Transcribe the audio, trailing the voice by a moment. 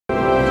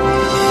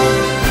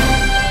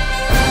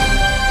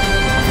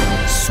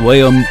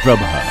Swayam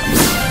Prabha.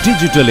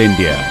 Digital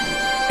India.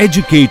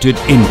 Educated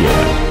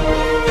India.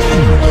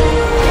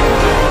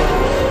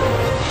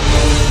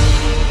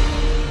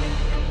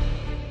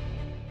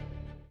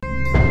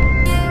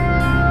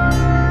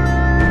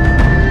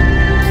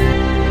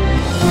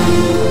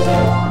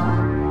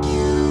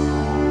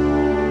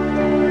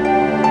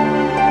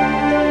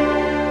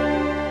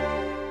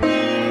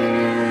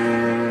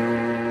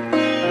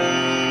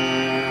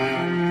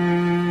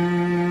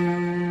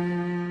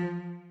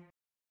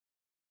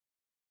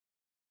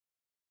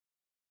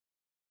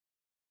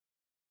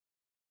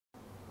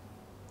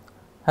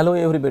 Hello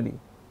everybody.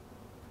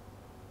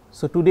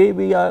 So, today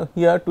we are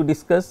here to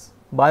discuss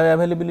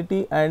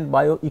bioavailability and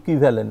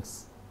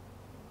bioequivalence.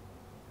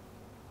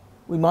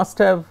 We must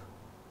have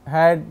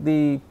had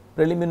the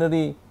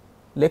preliminary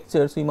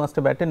lectures we must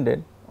have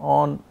attended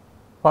on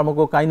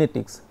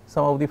pharmacokinetics.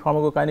 Some of the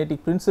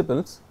pharmacokinetic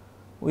principles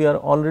we are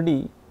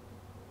already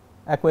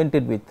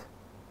acquainted with.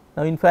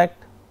 Now, in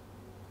fact,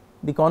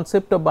 the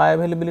concept of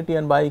bioavailability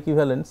and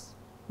bioequivalence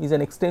is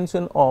an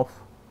extension of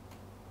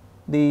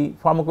the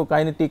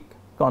pharmacokinetic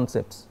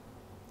concepts.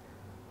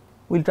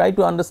 We will try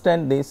to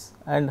understand this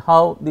and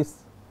how this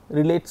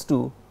relates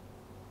to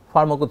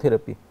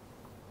pharmacotherapy.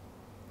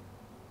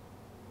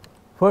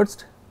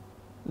 First,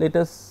 let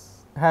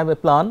us have a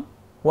plan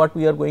what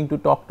we are going to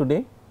talk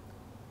today.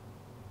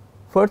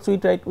 First, we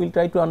will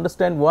try to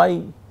understand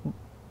why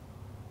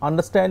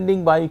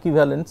understanding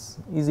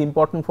bioequivalence is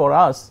important for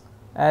us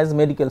as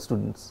medical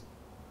students.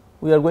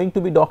 We are going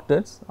to be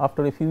doctors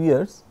after a few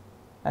years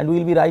and we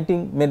will be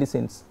writing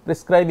medicines,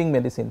 prescribing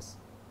medicines.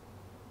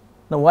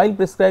 Now, while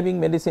prescribing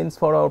medicines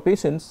for our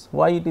patients,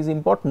 why it is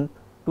important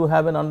to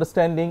have an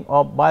understanding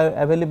of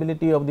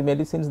bioavailability of the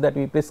medicines that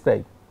we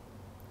prescribe.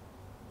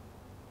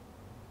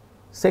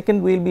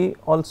 Second, we will be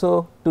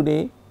also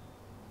today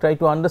try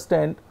to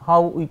understand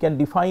how we can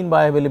define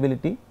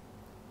bioavailability,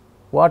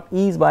 what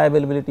is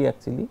bioavailability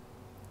actually,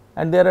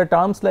 and there are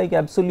terms like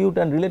absolute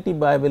and relative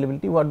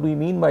bioavailability, what do we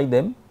mean by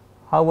them,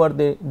 how are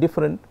they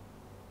different,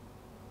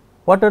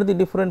 what are the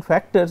different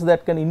factors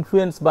that can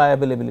influence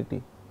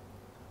bioavailability.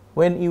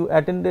 When you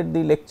attended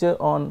the lecture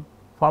on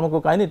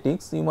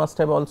pharmacokinetics, you must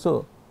have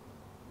also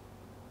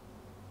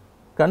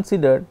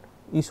considered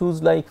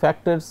issues like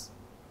factors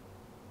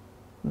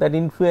that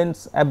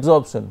influence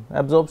absorption.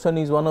 Absorption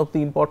is one of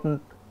the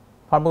important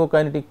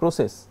pharmacokinetic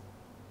process.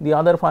 The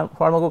other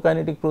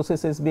pharmacokinetic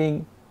processes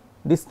being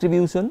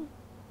distribution,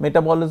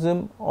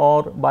 metabolism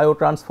or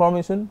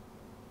biotransformation,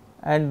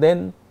 and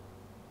then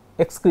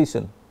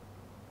excretion.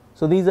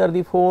 So, these are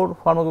the four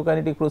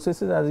pharmacokinetic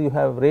processes as you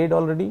have read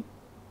already,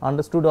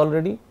 understood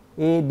already.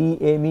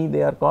 ADME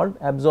they are called: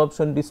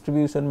 absorption,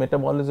 distribution,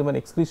 metabolism and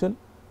excretion.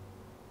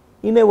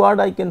 In a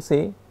word, I can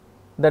say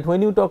that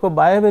when you talk of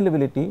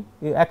bioavailability,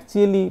 you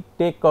actually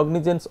take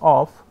cognizance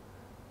of,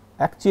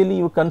 actually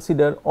you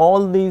consider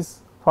all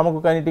these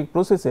pharmacokinetic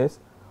processes,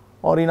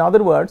 or in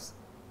other words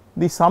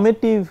the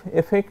summative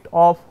effect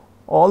of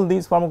all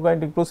these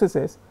pharmacokinetic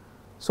processes,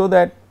 so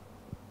that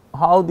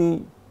how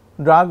the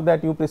drug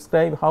that you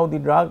prescribe, how the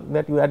drug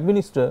that you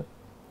administer,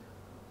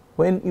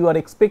 when you are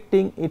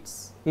expecting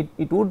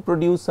it would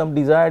produce some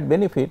desired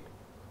benefit,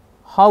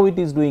 how it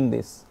is doing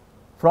this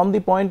from the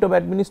point of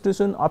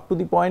administration up to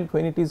the point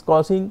when it is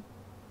causing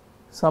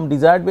some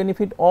desired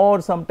benefit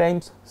or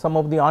sometimes some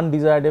of the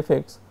undesired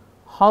effects,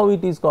 how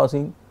it is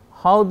causing,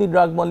 how the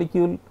drug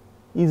molecule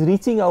is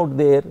reaching out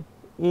there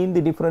in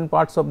the different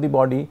parts of the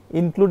body,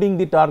 including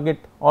the target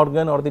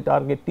organ or the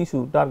target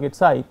tissue, target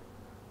site,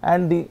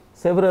 and the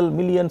several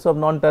millions of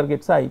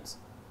non-target sites,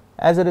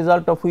 as a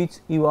result of which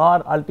you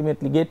are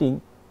ultimately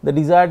getting the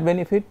desired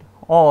benefit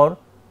or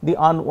the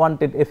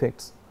unwanted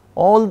effects.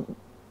 All,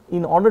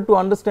 in order to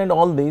understand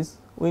all these,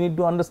 we need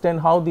to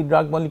understand how the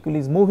drug molecule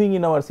is moving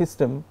in our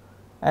system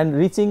and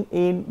reaching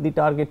in the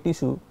target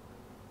tissue,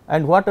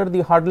 and what are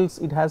the hurdles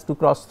it has to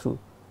cross through.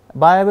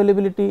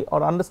 Bioavailability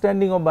or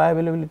understanding of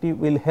bioavailability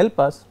will help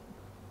us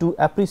to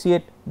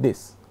appreciate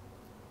this.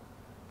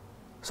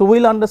 So, we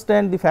will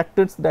understand the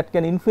factors that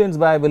can influence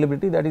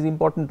bioavailability. That is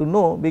important to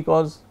know,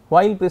 because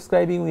while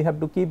prescribing we have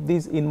to keep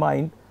these in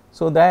mind,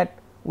 so that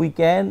we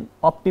can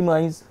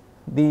optimize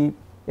the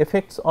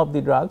effects of the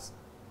drugs,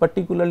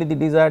 particularly the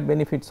desired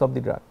benefits of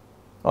the drug,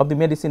 of the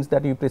medicines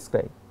that you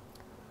prescribe.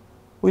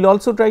 We will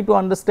also try to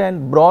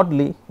understand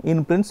broadly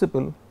in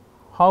principle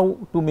how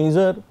to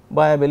measure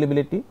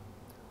bioavailability,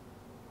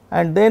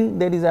 and then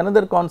there is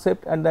another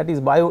concept, and that is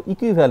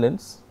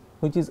bioequivalence,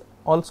 which is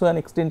also an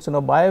extension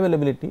of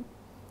bioavailability,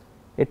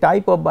 a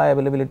type of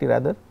bioavailability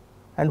rather.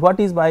 And what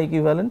is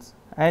bioequivalence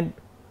and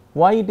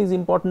why it is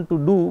important to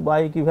do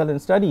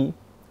bioequivalence study,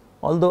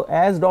 although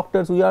as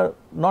doctors we are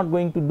not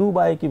going to do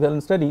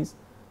bioequivalence studies,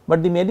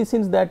 but the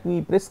medicines that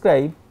we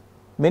prescribe,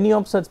 many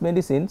of such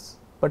medicines,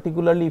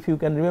 particularly if you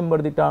can remember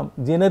the term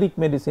generic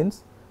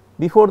medicines,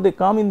 before they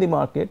come in the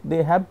market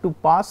they have to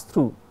pass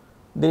through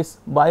this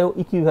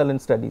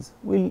bioequivalence studies.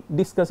 We will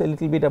discuss a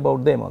little bit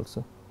about them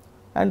also,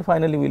 and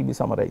finally we will be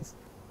summarize.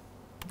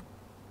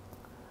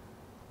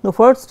 Now,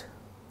 first,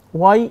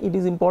 why it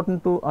is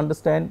important to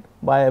understand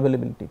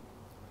bioavailability.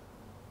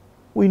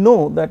 we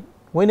know that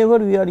whenever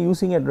we are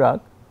using a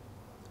drug,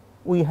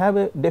 we have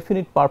a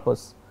definite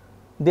purpose.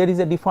 There is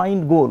a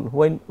defined goal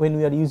when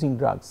we are using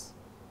drugs.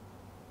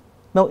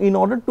 Now, in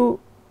order to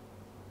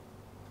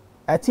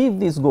achieve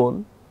this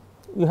goal,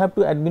 you have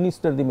to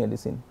administer the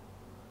medicine.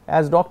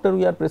 As doctor,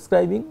 we are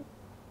prescribing.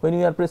 When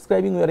we are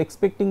prescribing, we are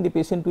expecting the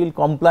patient will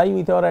comply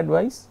with our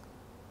advice.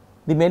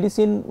 The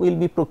medicine will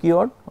be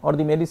procured or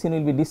the medicine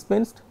will be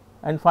dispensed,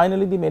 and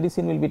finally, the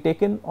medicine will be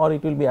taken or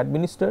it will be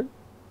administered.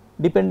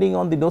 Depending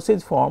on the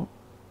dosage form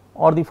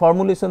or the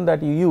formulation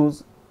that you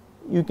use,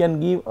 you can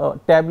give a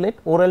tablet,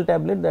 oral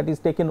tablet, that is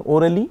taken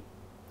orally.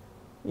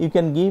 You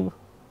can give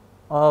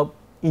a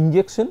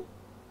injection,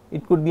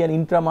 it could be an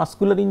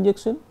intramuscular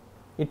injection,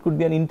 it could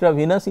be an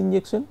intravenous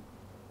injection,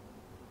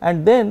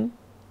 and then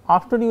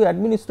after you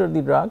administer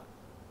the drug,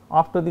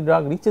 after the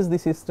drug reaches the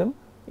system,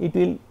 it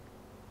will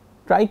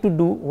try to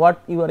do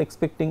what you are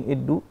expecting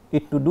it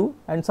to do,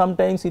 and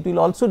sometimes it will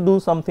also do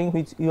something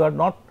which you are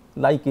not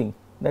liking,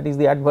 that is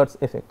the adverse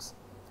effects.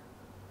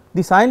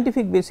 The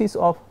scientific basis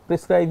of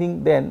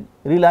prescribing then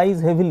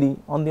relies heavily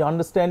on the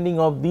understanding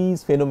of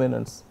these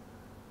phenomena.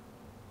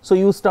 So,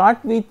 you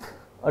start with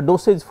a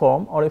dosage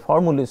form or a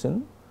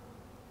formulation,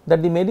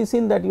 that the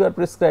medicine that you are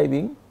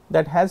prescribing,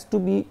 that has to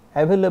be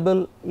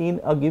available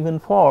in a given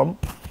form,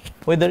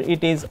 whether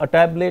it is a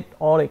tablet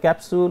or a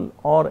capsule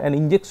or an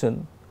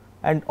injection,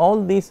 and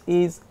all this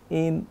is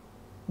in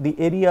the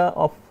area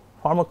of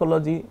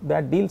pharmacology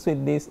that deals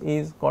with this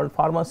is called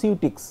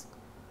pharmaceutics.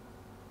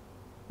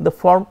 The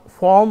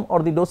form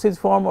or the dosage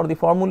form or the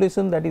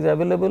formulation that is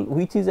available,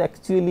 which is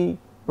actually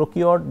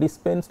procured,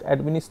 dispensed,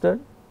 administered,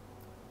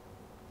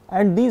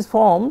 and these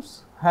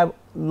forms have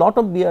lot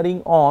of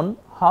bearing on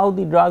how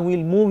the drug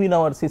will move in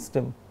our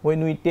system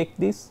when we take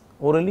this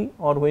orally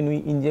or when we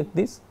inject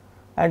this,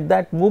 and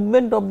that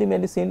movement of the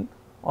medicine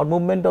or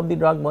movement of the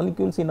drug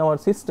molecules in our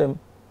system,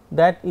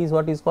 that is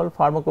what is called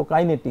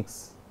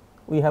pharmacokinetics.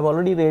 We have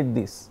already read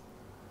this,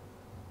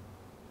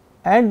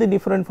 and the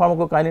different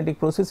pharmacokinetic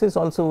processes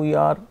also we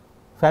are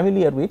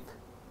familiar with.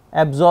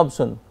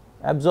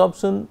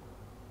 Absorption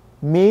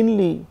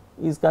mainly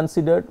is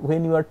considered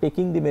when you are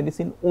taking the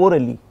medicine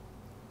orally.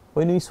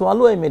 When we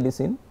swallow a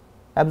medicine,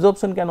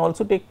 absorption can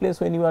also take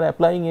place when you are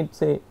applying it,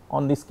 say,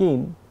 on the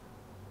skin,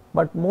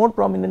 but more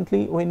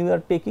prominently when you are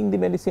taking the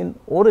medicine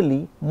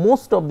orally.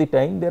 Most of the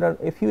time, there are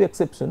a few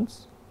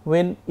exceptions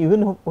when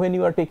even when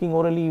you are taking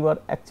orally, you are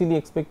actually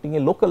expecting a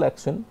local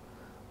action,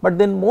 but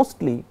then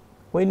mostly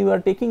when you are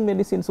taking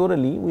medicines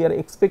orally, we are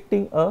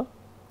expecting a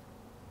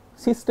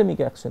systemic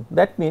action.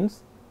 That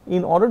means,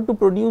 in order to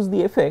produce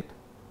the effect,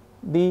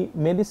 the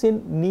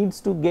medicine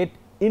needs to get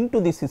into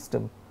the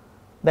system.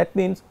 That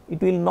means,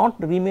 it will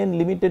not remain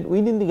limited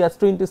within the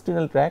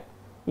gastrointestinal tract,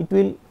 it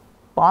will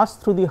pass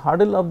through the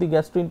hurdle of the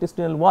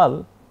gastrointestinal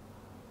wall,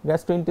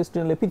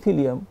 gastrointestinal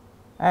epithelium,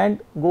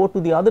 and go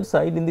to the other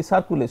side in the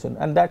circulation,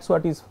 and that is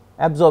what is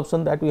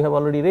absorption, that we have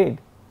already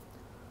read.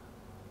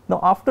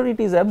 Now, after it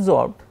is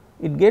absorbed,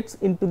 it gets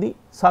into the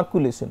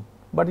circulation,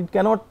 but it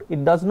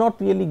does not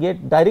really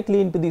get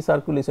directly into the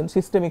circulation,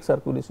 systemic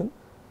circulation.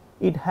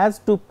 It has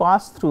to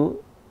pass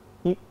through,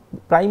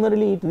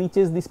 primarily it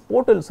reaches this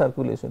portal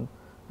circulation,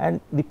 and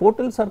the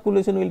portal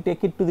circulation will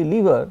take it to the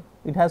liver.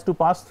 It has to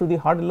pass through the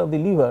hurdle of the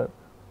liver.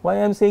 Why I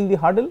am saying the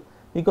hurdle?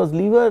 Because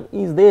liver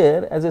is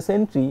there as a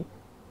sentry.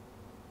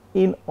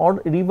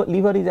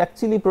 Liver is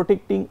actually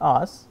protecting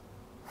us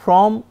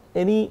from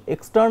any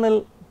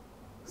external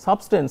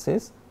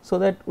substances, so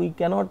that we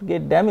cannot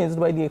get damaged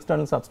by the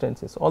external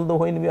substances. Although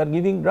when we are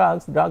giving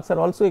drugs are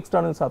also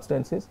external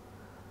substances,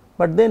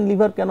 but then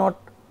liver cannot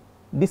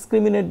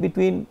discriminate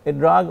between a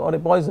drug or a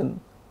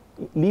poison.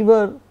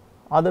 Liver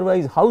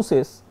otherwise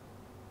houses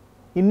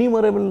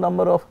innumerable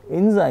number of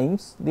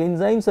enzymes. The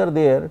enzymes are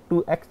there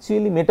to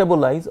actually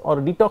metabolize or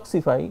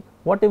detoxify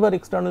whatever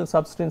external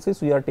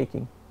substances we are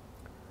taking,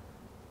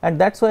 and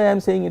that is why I am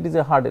saying it is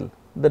a hurdle.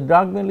 The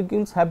drug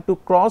molecules have to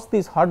cross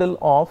this hurdle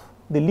of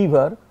the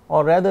liver,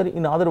 or rather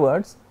in other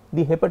words,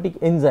 the hepatic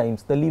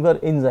enzymes, the liver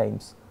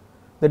enzymes.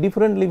 The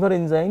different liver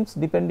enzymes,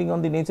 depending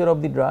on the nature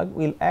of the drug,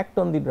 will act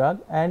on the drug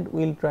and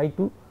will try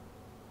to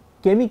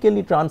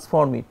chemically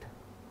transform it,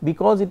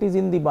 because it is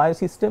in the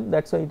biosystem,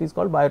 that is why it is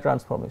called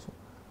biotransformation.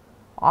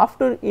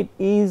 After it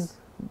is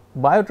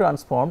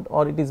biotransformed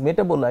or it is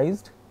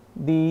metabolized,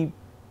 the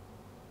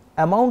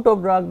amount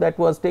of drug that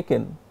was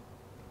taken,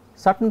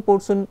 certain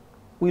portion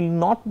will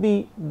not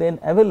be then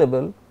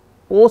available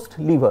post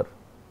liver,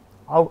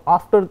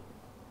 after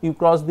you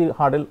cross the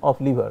hurdle of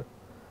liver.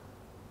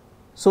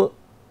 So,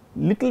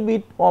 little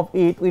bit of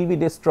it will be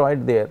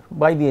destroyed there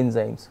by the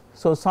enzymes.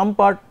 So, some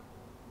part,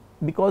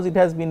 because it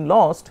has been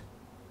lost,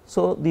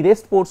 so the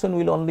rest portion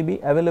will only be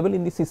available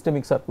in the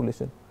systemic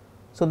circulation.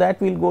 So,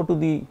 that will go to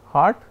the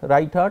heart,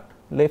 right heart,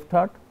 left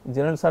heart,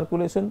 general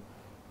circulation,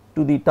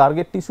 to the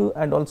target tissue,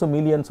 and also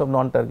millions of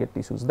non-target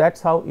tissues. That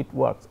is how it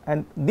works,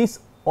 and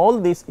all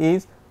this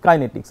is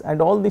kinetics,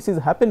 and all this is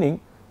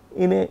happening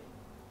in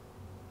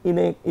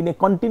a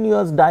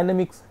continuous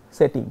dynamics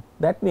setting.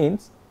 That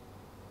means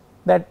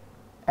that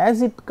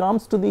as it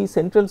comes to the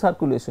central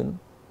circulation,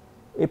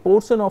 a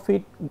portion of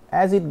it,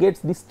 as it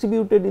gets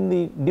distributed in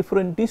the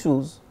different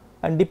tissues,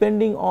 and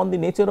depending on the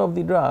nature of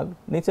the drug,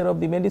 nature of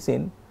the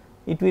medicine,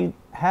 it will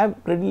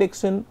have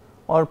predilection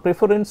or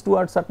preference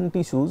towards certain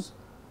tissues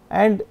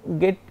and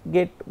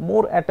get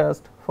more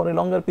attached for a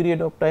longer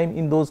period of time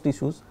in those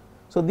tissues.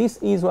 So, this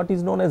is what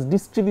is known as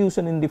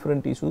distribution in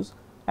different tissues,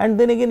 and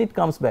then again it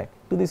comes back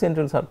to the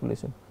central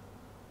circulation,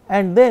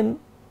 and then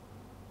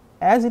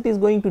as it is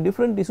going to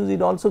different tissues,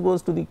 it also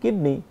goes to the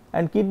kidney,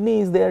 and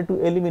kidney is there to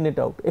eliminate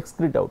out,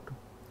 excrete out.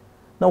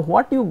 Now,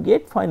 what you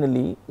get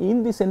finally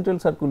in the central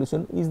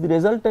circulation is the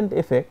resultant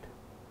effect,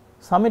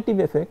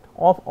 summative effect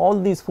of all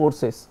these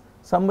forces.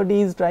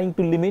 Somebody is trying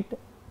to limit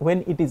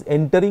when it is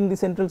entering the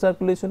central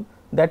circulation,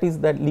 that is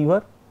that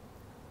lever.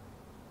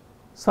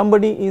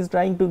 Somebody is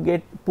trying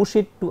to push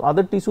it to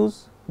other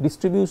tissues,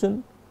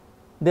 distribution.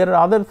 There are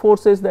other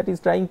forces that is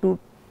trying to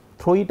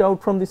throw it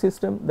out from the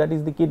system, that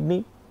is the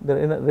kidney, the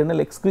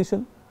renal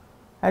excretion,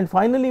 and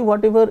finally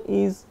whatever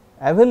is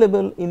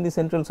available in the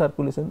central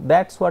circulation,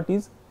 that is what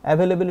is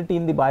availability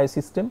in the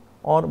biosystem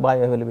or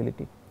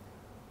bioavailability,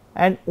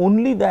 and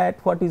only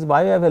that what is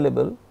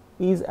bioavailable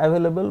is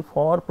available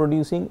for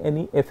producing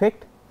any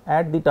effect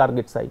at the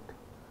target site,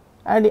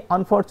 and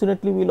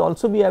unfortunately will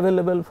also be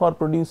available for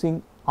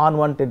producing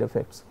unwanted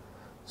effects.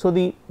 So,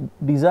 the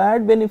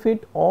desired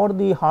benefit or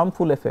the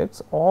harmful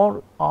effects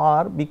or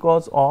are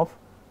because of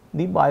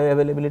the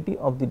bioavailability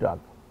of the drug,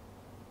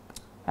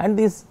 and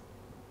this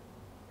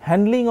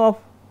handling of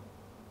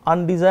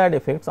undesired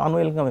effects,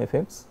 unwelcome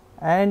effects,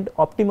 and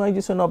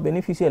optimization of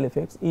beneficial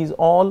effects is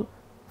all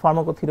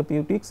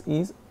pharmacotherapeutics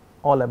is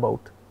all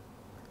about.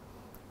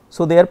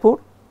 So,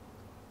 therefore,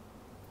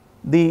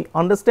 the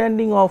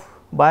understanding of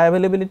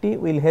bioavailability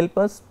will help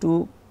us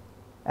to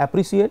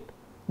appreciate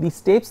the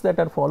steps that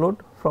are followed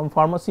from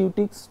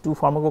pharmaceutics to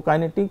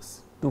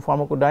pharmacokinetics to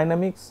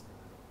pharmacodynamics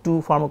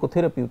to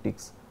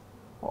pharmacotherapeutics.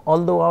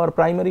 Although our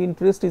primary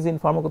interest is in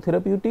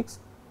pharmacotherapeutics,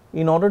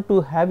 in order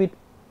to have it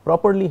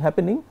properly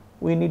happening,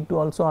 we need to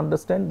also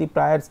understand the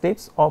prior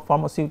steps of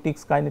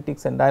pharmaceutics,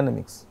 kinetics and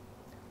dynamics.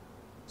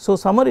 So,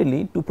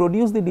 summarily, to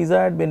produce the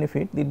desired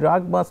benefit, the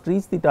drug must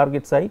reach the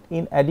target site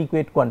in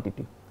adequate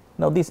quantity.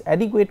 Now, this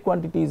adequate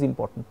quantity is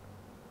important,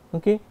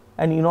 okay?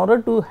 And in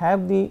order to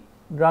have the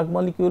drug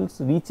molecules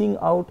reaching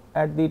out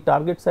at the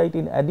target site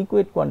in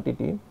adequate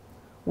quantity,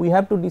 we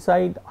have to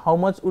decide how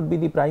much would be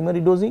the primary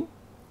dosing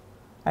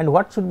and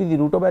what should be the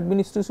route of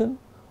administration,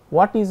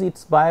 what is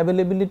its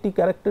bioavailability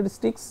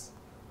characteristics,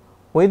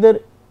 whether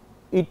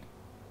it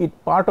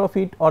part of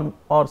it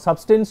or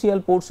substantial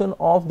portion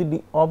of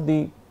the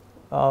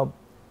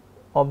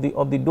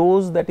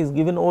dose that is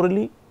given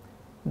orally,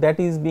 that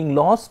is being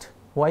lost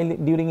while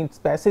during its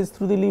passage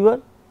through the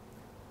liver.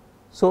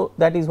 So,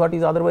 that is what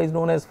is otherwise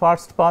known as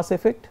first pass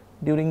effect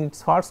during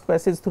its first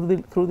passage through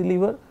the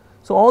liver.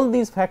 So, all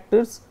these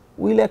factors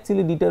will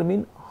actually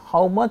determine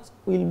how much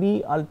will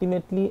be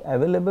ultimately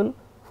available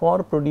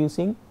for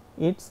producing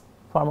its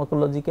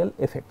pharmacological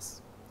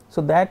effects.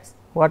 So, that is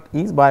what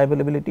is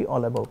bioavailability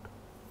all about.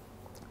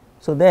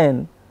 So,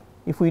 then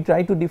if we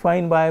try to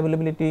define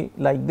bioavailability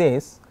like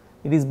this,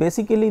 it is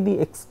basically the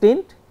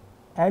extent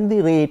and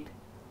the rate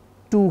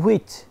to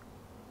which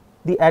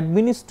the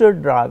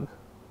administered drug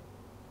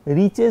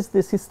reaches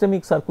the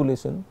systemic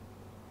circulation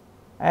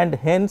and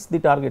hence the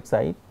target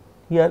site.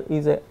 Here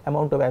is a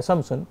amount of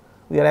assumption,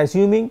 we are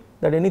assuming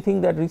that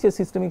anything that reaches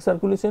systemic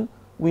circulation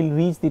will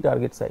reach the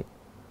target site.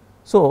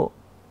 So,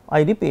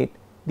 I repeat,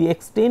 the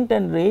extent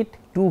and rate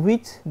to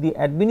which the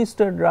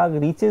administered drug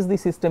reaches the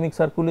systemic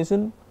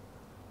circulation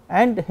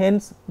and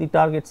hence the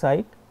target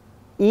site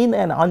in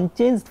an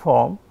unchanged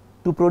form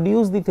to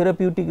produce the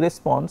therapeutic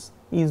response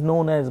is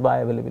known as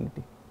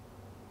bioavailability.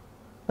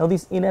 Now,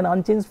 this in an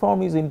unchanged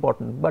form is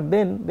important, but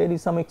then there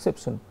is some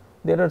exception.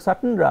 There are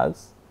certain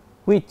drugs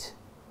which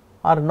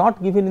are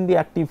not given in the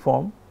active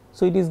form.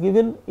 So, it is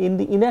given in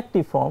the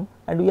inactive form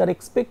and we are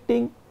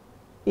expecting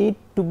it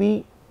to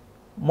be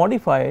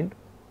modified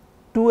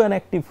to an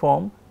active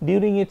form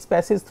during its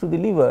passage through the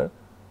liver,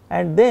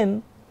 and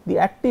then the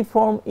active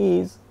form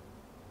is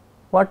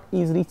what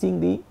is reaching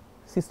the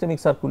systemic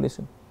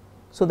circulation.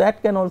 So,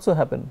 that can also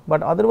happen,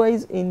 but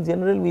otherwise in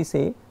general we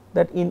say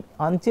that in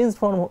unchanged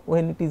form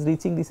when it is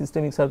reaching the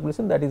systemic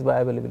circulation, that is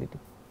bioavailability.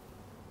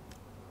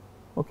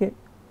 Okay.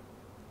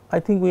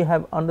 I think we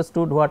have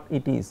understood what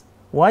it is.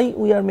 Why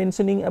we are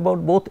mentioning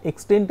about both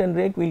extent and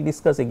rate we will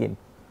discuss again.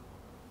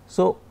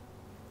 So,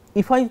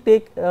 if I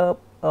take a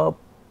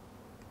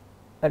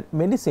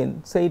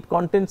medicine, say it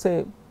contains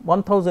say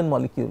 1000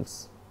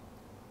 molecules,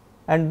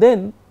 and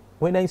then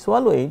when I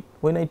swallow it,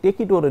 when I take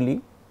it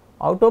orally,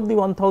 out of the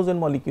 1000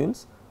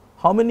 molecules,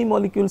 how many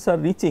molecules are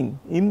reaching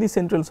in the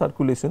central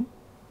circulation?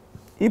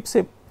 If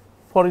say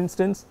for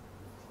instance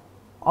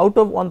out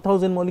of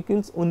 1000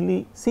 molecules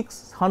only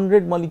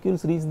 600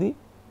 molecules reach the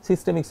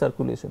systemic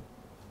circulation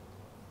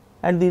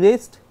and the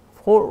rest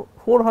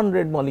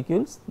 400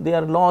 molecules they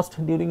are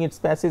lost during its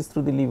passage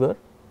through the liver,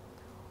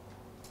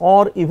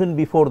 or even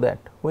before that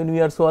when we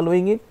are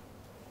swallowing it,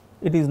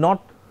 it is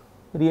not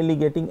really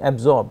getting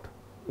absorbed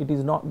it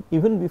is not,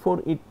 even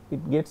before it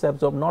gets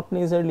absorbed, not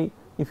necessarily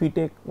if we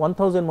take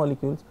 1000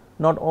 molecules,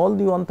 not all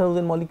the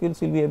 1000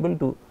 molecules will be able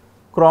to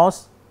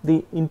cross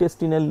the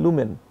intestinal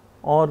lumen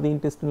or the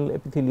intestinal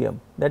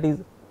epithelium. That is,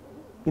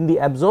 in the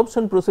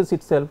absorption process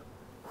itself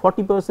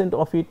 40%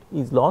 of it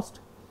is lost.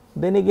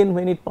 Then again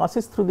when it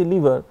passes through the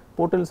liver,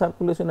 portal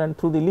circulation and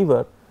through the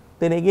liver,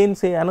 then again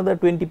say another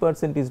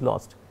 20% is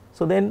lost.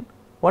 So, then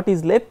what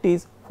is left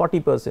is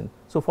 40%.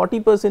 So,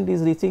 40%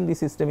 is reaching the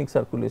systemic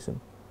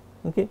circulation.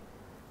 Okay.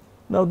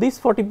 Now, this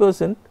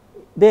 40%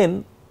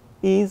 then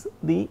is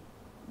the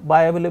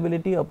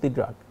bioavailability of the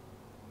drug.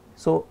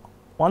 So,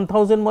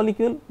 1000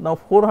 molecule, now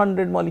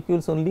 400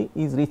 molecules only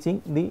is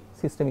reaching the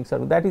systemic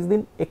circulation, that is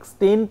the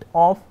extent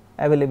of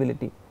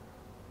availability.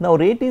 Now,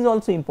 rate is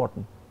also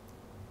important.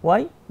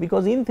 Why?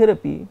 Because in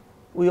therapy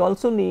we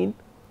also need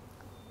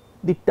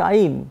the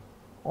time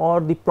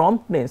or the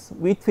promptness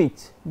with which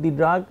the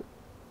drug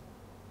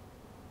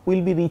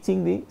will be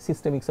reaching the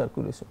systemic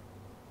circulation.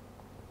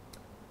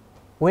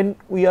 When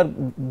we are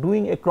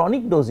doing a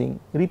chronic dosing,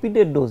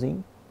 repeated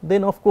dosing,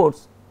 then of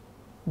course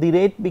the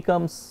rate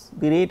becomes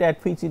the rate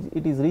at which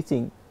it is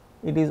reaching,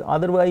 it is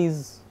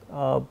otherwise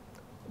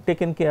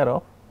taken care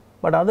of,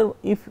 but other,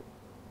 if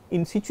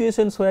in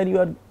situations where you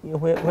are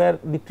where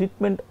the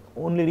treatment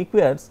only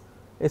requires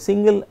a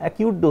single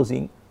acute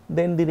dosing,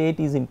 then the rate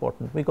is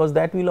important, because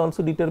that will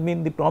also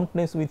determine the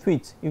promptness with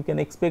which you can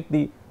expect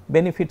the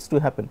benefits to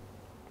happen.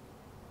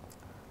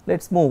 Let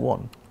us move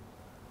on.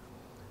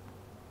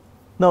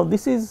 Now,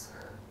 this is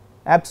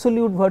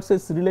absolute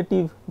versus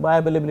relative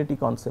bioavailability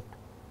concept.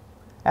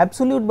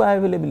 Absolute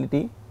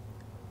bioavailability,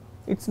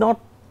 it is not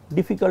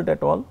difficult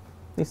at all.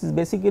 This is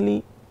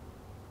basically,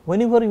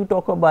 whenever you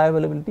talk of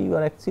bioavailability, you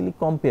are actually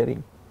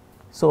comparing.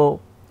 So,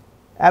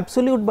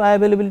 absolute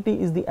bioavailability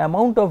is the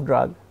amount of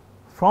drug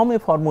from a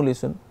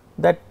formulation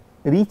that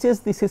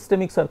reaches the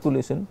systemic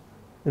circulation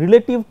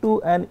relative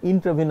to an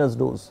intravenous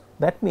dose.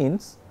 That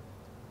means,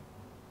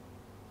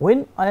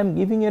 when I am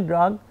giving a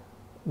drug,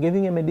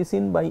 giving a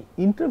medicine by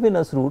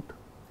intravenous route,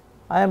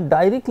 I am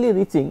directly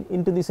reaching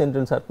into the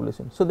central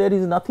circulation. So, there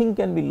is nothing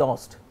can be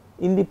lost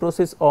in the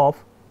process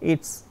of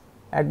its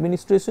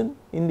administration,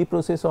 in the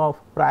process of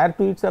prior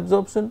to its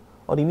absorption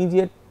or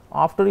immediate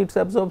after its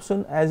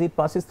absorption as it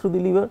passes through the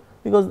liver,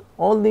 because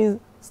all these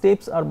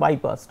steps are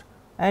bypassed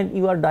and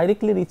you are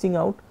directly reaching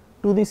out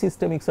to the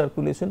systemic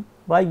circulation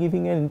by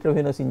giving an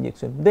intravenous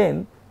injection.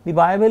 Then the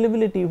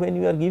bioavailability when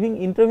you are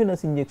giving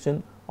intravenous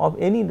injection of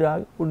any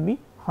drug would be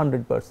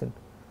 100%.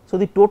 So,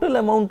 the total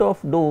amount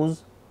of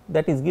dose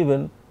that is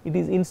given, it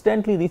is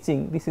instantly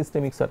reaching the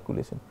systemic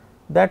circulation,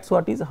 that is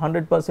what is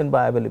 100%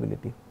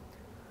 bioavailability.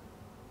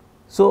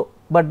 So,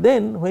 but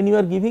then when you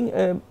are giving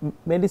a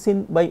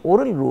medicine by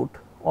oral route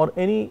or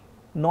any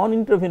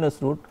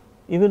non-intravenous route,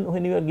 even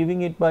when you are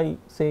giving it by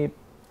say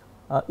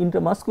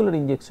intramuscular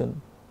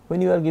injection,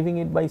 when you are giving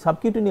it by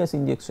subcutaneous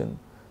injection,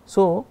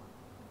 so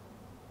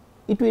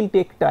it will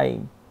take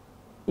time,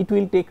 it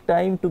will take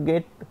time to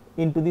get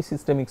into the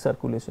systemic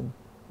circulation,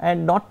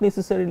 and not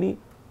necessarily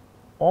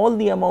all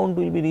the amount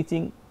will be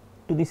reaching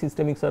to the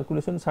systemic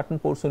circulation, certain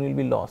portion will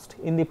be lost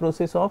in the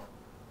process of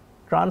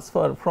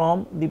transfer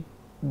from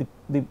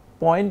the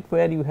point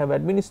where you have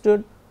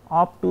administered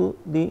up to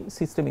the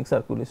systemic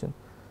circulation.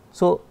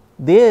 So,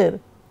 there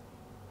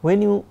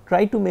when you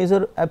try to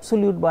measure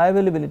absolute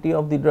bioavailability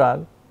of the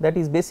drug, that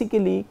is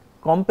basically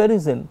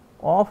comparison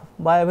of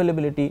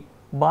bioavailability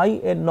by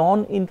a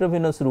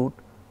non-intravenous route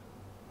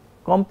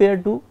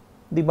compared to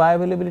the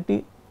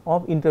bioavailability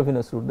of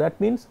intravenous route, that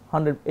means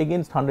 100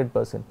 against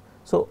 100%.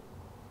 So,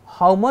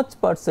 how much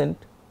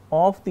percent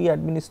of the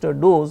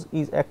administered dose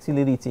is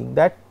actually reaching,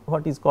 that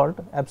what is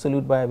called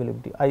absolute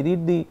bioavailability. I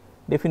read the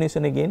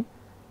definition again.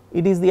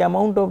 It is the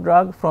amount of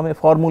drug from a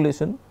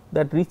formulation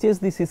that reaches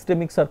the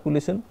systemic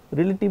circulation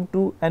relative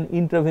to an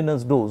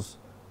intravenous dose,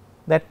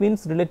 that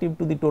means relative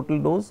to the total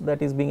dose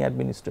that is being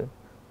administered.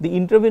 The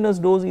intravenous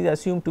dose is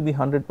assumed to be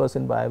 100%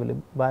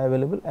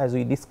 bioavailable as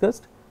we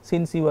discussed,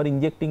 since you are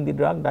injecting the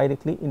drug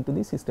directly into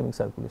the systemic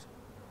circulation.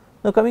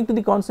 Now, coming to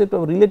the concept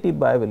of relative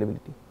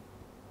bioavailability.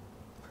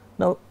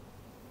 Now,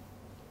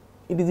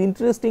 it is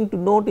interesting to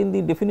note in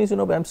the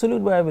definition of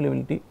absolute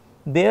bioavailability,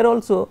 there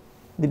also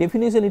the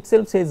definition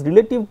itself says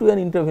relative to an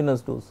intravenous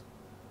dose,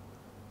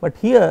 but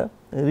here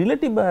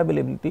relative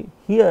bioavailability,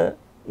 here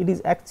it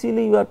is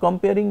actually you are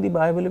comparing the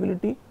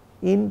bioavailability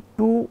in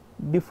two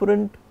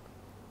different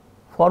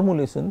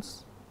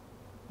formulations,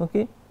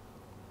 okay,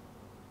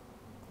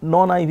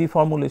 non-IV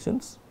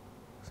formulations,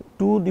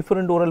 two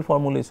different oral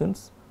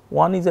formulations,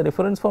 one is a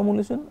reference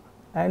formulation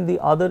and the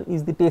other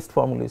is the test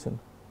formulation.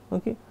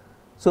 Okay.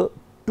 So,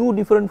 two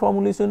different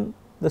formulation,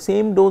 the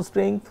same dose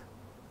strength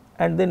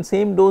and then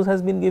same dose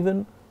has been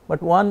given,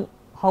 but one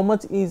how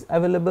much is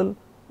available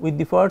with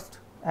the first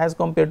as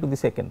compared to the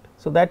second.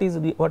 So, that is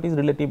what is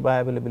relative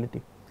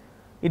bioavailability.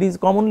 It is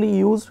commonly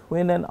used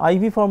when an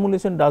IV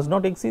formulation does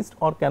not exist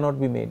or cannot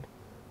be made.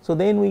 So,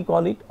 then we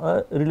call it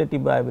a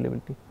relative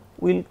bioavailability.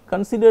 We will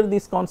consider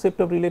this concept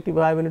of relative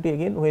bioavailability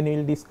again when we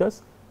will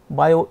discuss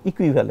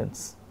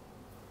bioequivalence.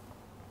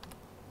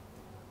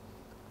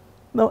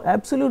 Now,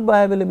 absolute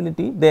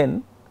bioavailability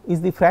then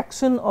is the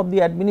fraction of the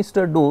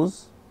administered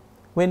dose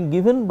when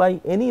given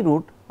by any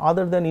route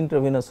other than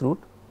intravenous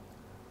route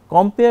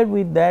compared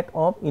with that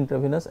of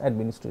intravenous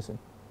administration.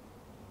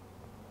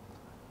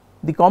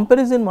 The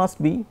comparison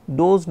must be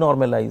dose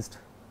normalized,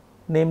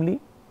 namely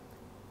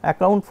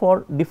account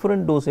for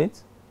different dosage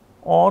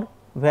or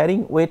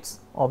varying weights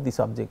of the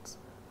subjects.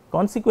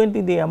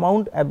 Consequently, the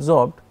amount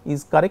absorbed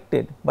is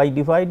corrected by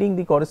dividing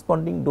the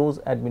corresponding dose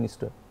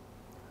administered.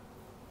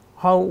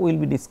 How we will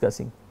be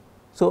discussing.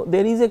 So,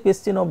 there is a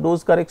question of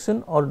dose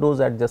correction or dose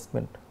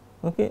adjustment,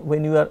 okay,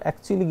 when you are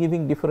actually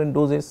giving different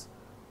doses,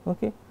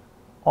 okay,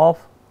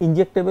 of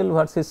injectable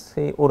versus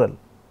say oral.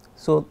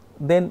 So,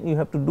 then you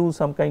have to do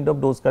some kind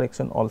of dose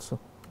correction also.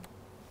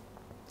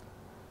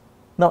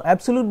 Now,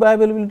 absolute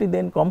bioavailability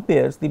then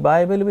compares the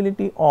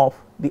bioavailability of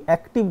the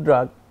active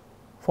drug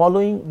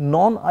following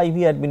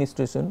non-IV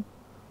administration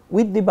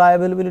with the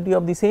bioavailability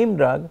of the same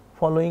drug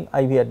following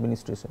IV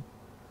administration.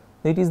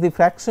 It is the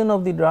fraction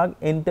of the drug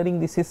entering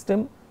the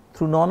system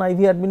through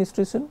non-IV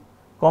administration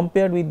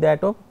compared with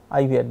that of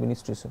IV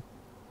administration.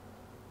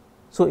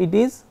 So, it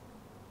is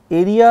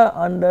area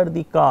under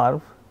the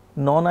curve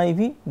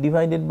non-IV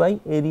divided by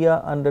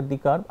area under the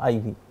curve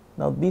IV.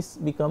 Now, this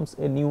becomes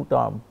a new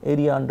term,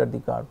 area under the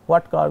curve.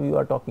 What curve you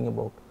are talking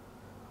about?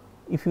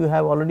 If you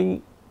have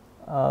already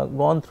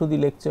gone through the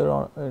lecture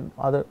on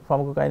other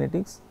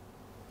pharmacokinetics,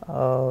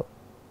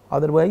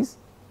 otherwise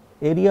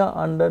area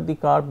under the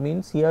curve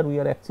means here we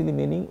are actually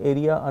meaning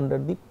area under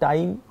the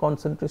time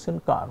concentration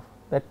curve.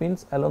 That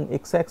means along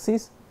x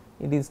axis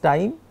it is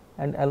time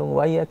and along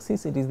y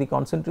axis it is the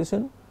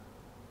concentration.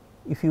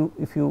 If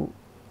you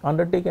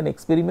undertake an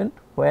experiment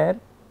where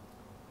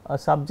a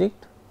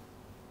subject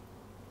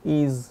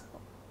is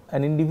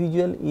an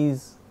individual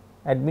is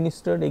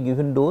administered a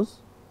given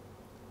dose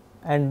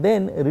and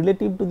then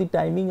relative to the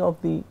timing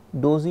of the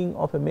dosing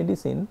of a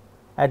medicine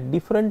at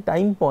different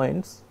time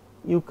points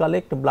you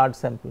collect blood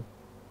sample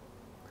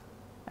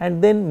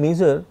and then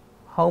measure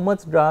how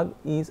much drug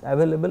is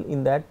available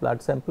in that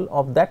blood sample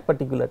of that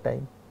particular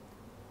time.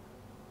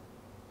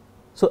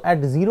 So,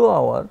 at 0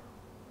 hour,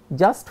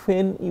 just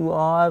when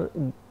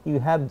you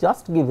have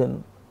just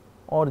given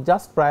or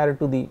just prior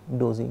to the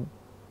dosing,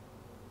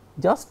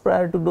 just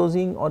prior to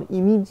dosing or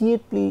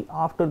immediately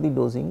after the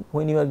dosing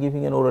when you are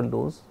giving an oral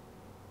dose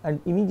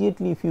and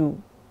immediately if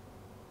you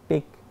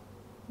take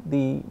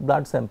the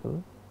blood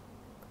sample,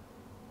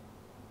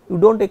 you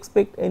do not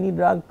expect any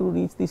drug to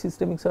reach the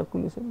systemic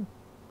circulation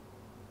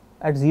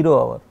at 0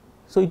 hour.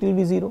 So, it will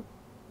be 0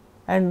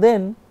 and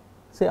then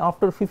say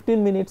after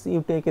 15 minutes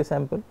you take a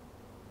sample,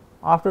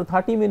 after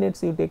 30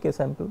 minutes you take a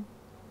sample,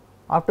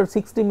 after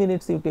 60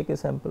 minutes you take a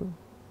sample,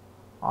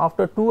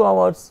 after 2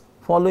 hours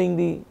following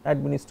the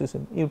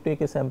administration you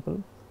take a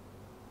sample,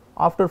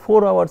 after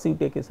 4 hours you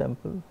take a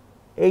sample,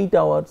 8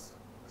 hours,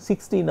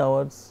 16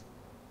 hours,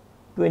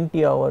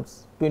 20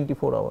 hours,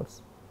 24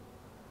 hours.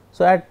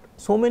 So, at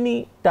so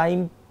many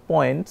time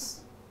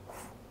points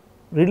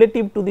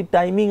relative to the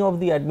timing of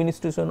the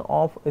administration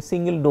of a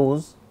single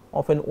dose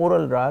of an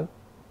oral drug,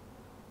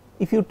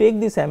 if you take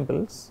the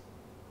samples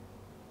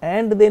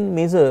and then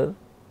measure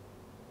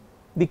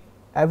the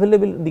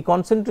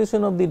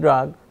concentration of the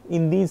drug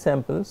in these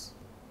samples,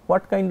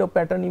 what kind of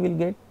pattern you will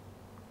get?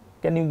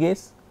 Can you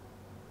guess?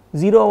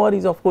 0 hour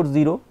is of course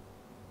 0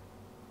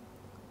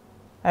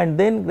 and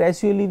then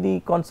gradually the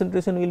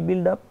concentration will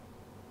build up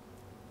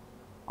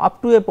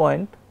to a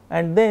point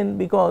and then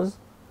because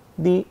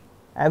the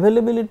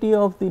availability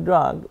of the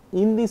drug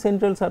in the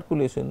central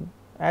circulation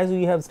as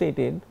we have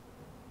stated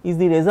is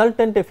the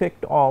resultant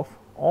effect of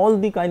all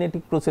the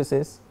kinetic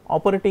processes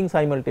operating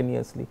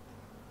simultaneously.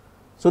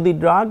 So, the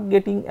drug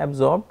getting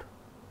absorbed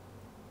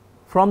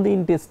from the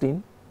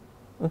intestine,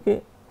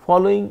 okay,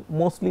 following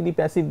mostly the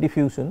passive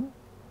diffusion,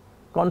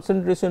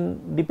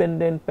 concentration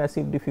dependent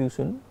passive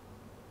diffusion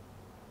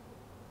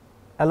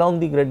along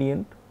the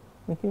gradient,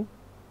 okay.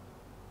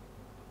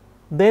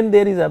 Then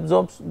there is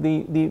absorption,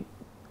 the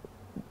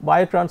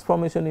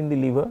biotransformation in the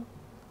liver,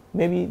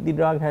 maybe the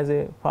drug has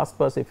a fast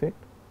pass effect.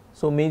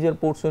 So, major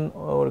portion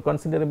or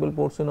considerable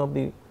portion of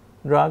the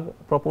drug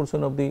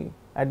proportion of the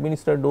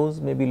administered dose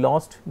may be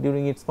lost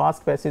during its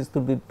fast passage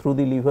through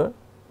the liver.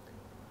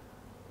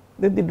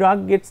 Then the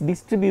drug gets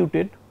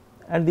distributed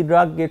and the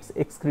drug gets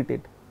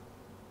excreted,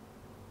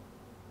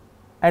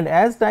 and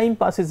as time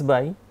passes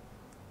by,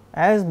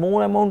 as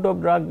more amount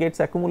of drug gets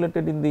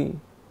accumulated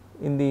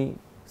in the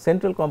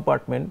central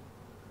compartment,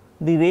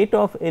 the rate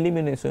of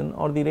elimination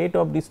or the rate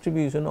of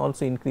distribution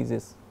also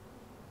increases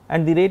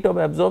and the rate of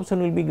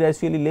absorption will be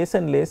gradually less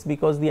and less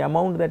because the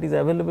amount that is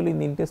available in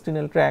the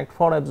intestinal tract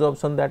for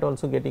absorption that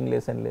also getting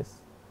less and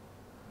less.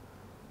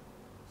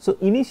 So,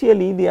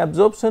 initially the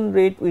absorption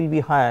rate will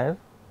be higher,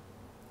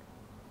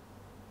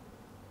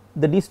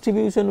 the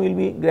distribution will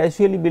be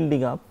gradually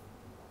building up,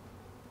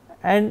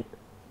 and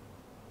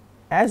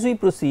as we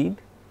proceed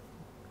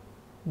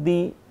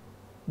the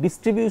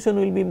distribution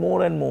will be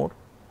more and more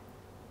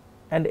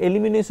and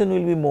elimination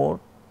will be more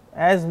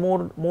as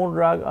more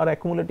drug are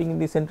accumulating in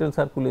the central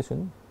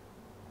circulation.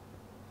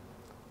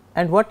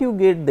 and what you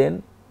get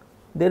then,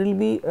 there will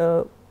be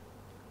a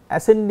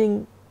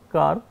ascending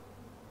curve,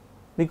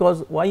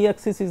 because y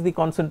axis is the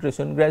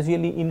concentration,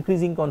 gradually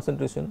increasing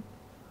concentration,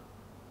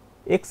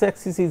 x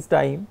axis is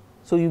time.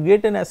 So, you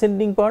get an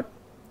ascending part,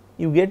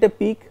 you get a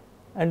peak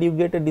and you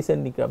get a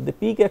descending curve. The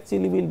peak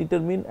actually will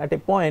determine at a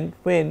point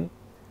when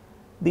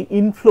the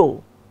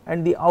inflow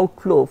and the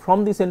outflow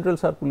from the central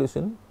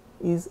circulation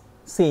is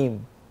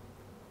same.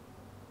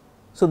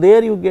 So,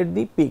 there you get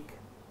the peak,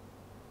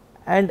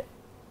 and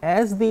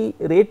as the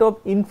rate of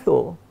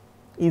inflow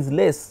is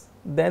less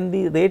than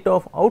the rate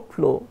of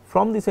outflow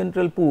from the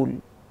central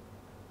pool,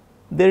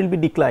 there will be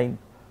decline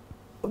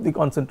of the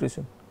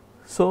concentration.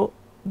 So,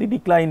 the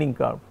declining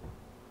curve.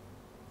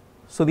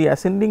 So, the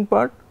ascending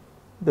part,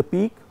 the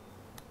peak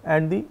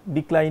and the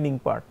declining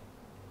part.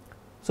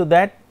 So,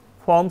 that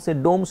forms a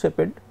dome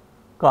shaped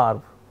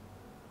curve,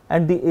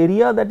 and the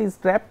area that is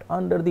trapped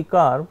under the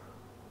curve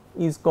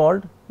is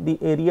called the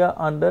area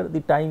under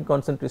the time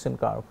concentration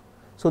curve.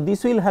 So,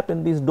 this will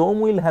happen, this dome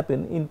will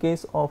happen in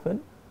case of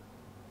an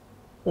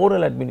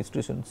oral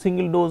administration,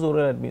 single dose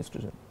oral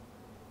administration.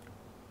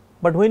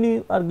 But when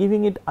you are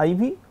giving it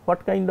IV,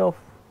 what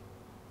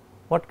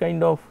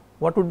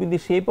would be the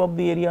shape of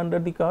the area under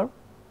the curve?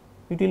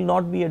 It will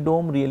not be a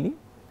dome really,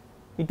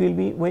 it will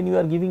be, when you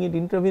are giving it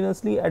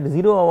intravenously at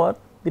 0 hour,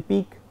 the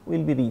peak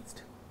will be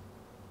reached,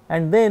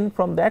 and then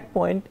from that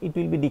point it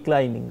will be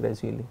declining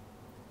gradually.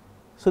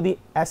 So, the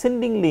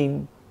ascending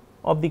limb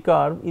of the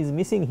curve is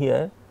missing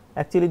here,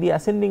 actually the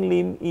ascending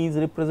limb is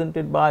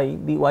represented by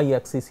the y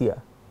axis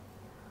here.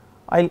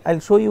 I will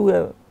show you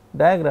a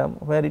diagram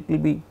where it will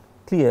be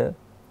clear,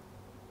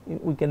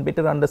 we can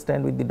better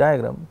understand with the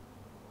diagram.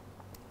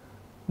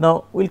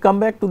 Now, we will come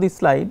back to this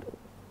slide,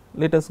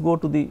 let us go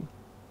to the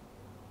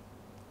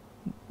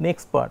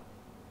next part.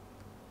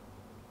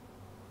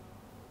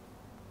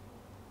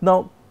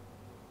 Now,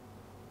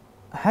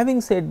 having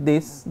said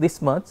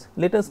this much,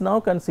 let us now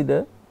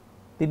consider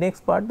the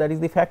next part, that is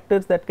the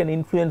factors that can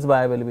influence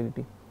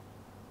bioavailability.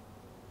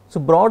 So,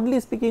 broadly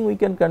speaking, we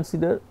can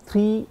consider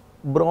three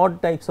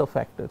broad types of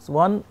factors.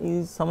 One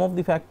is some of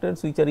the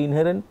factors which are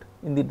inherent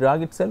in the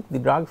drug itself, the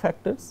drug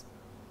factors,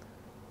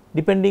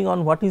 depending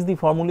on what is the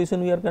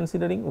formulation we are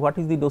considering, what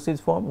is the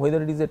dosage form,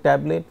 whether it is a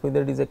tablet,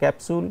 whether it is a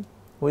capsule,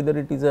 whether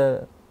it is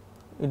a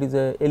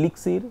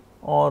elixir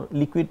or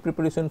liquid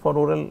preparation for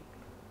oral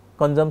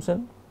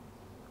consumption,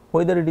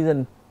 whether it is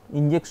an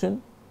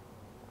injection.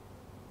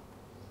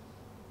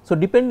 So,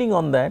 depending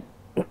on that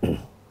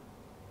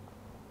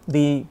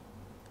the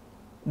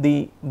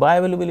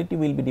bioavailability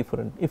will be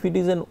different. If it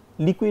is a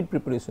liquid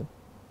preparation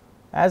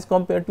as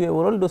compared to a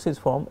oral dosage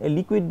form, a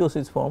liquid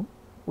dosage form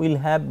will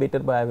have better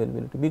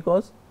bioavailability,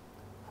 because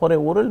for a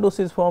oral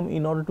dosage form,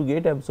 in order to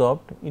get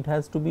absorbed, it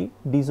has to be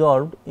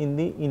dissolved in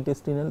the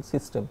intestinal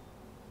system.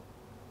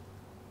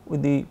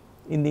 With the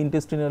in the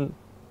intestinal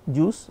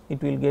juice,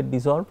 it will get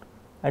dissolved,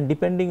 and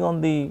depending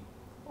on the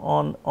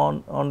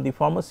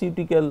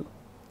pharmaceutical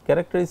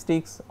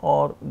characteristics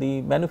or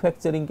the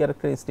manufacturing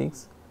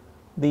characteristics,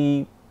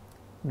 the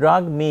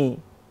drug may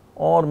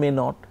or may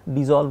not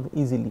dissolve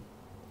easily.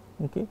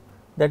 Okay.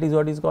 That is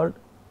what is called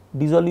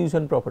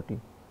dissolution property,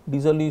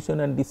 dissolution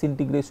and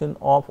disintegration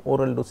of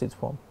oral dosage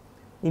form.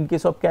 In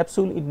case of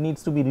capsule, it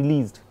needs to be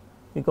released,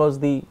 because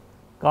the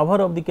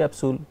cover of the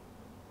capsule,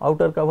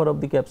 outer cover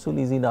of the capsule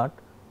is inert,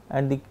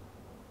 and it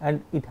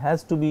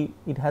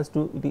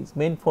is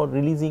meant for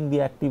releasing the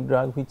active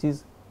drug which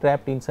is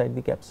trapped inside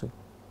the capsule.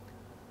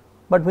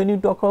 But when you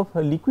talk of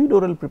a liquid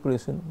oral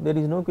preparation, there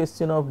is no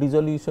question of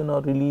dissolution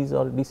or release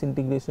or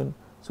disintegration.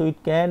 So,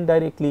 it can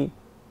directly,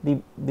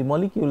 the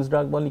molecules,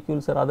 drug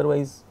molecules are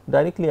otherwise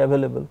directly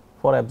available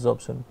for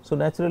absorption. So,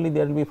 naturally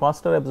there will be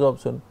faster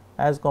absorption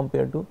as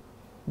compared to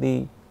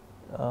the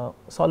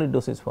solid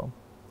dosage form.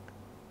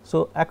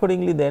 So,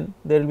 accordingly then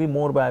there will be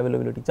more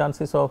bioavailability,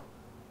 chances of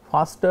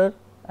faster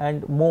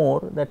and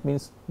more, that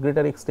means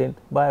greater extent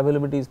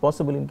bioavailability is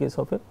possible in case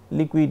of a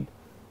liquid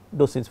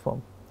dosage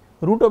form.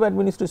 Route of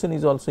administration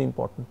is also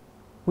important,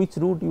 which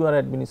route you are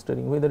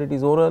administering, whether it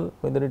is oral,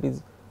 whether it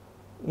is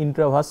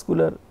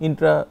intravascular,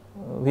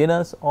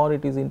 intravenous, or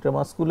it is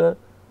intramuscular.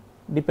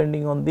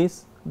 Depending on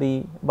this,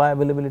 the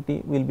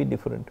bioavailability will be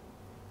different.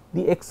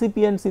 The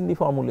excipients in the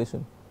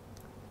formulation,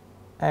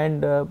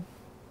 and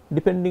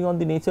depending on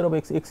the nature of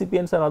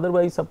excipients are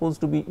otherwise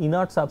supposed to be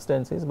inert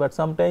substances, but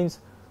sometimes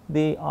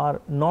they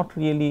are not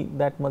really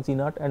that much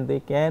inert, and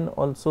they can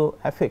also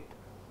affect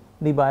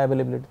the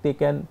bioavailability.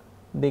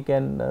 They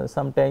can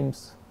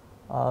sometimes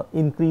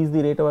increase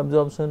the rate of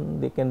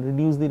absorption, they can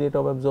reduce the rate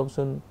of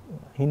absorption,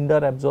 hinder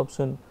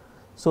absorption.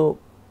 So,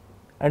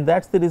 and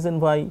that is the reason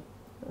why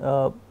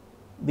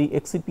the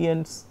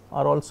excipients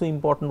are also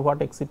important, what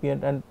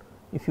excipient, and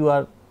if you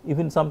are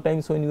even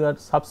sometimes when you are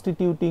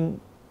substituting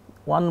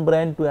one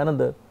brand to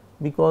another,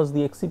 because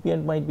the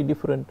excipient might be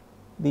different,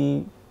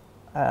 the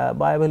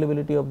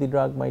bioavailability of the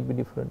drug might be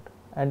different.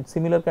 And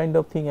similar kind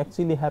of thing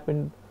actually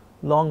happened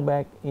long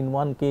back in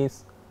one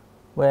case,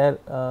 where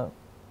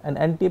an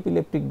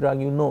antiepileptic drug,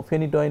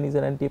 phenytoin is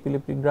an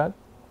antiepileptic drug,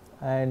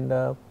 and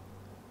a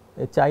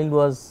child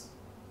was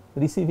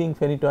receiving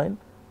phenytoin,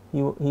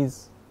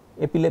 his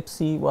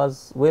epilepsy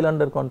was well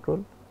under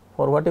control.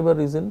 For whatever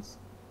reasons,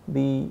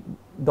 the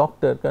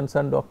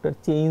concerned doctor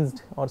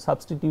changed or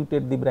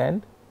substituted the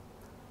brand,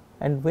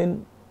 and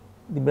when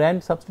the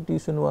brand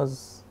substitution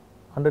was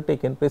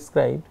undertaken,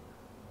 prescribed,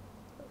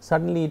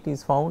 suddenly it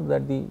is found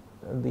that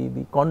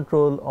the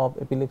control of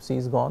epilepsy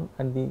is gone,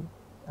 and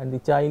the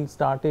child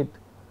started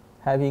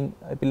having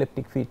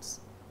epileptic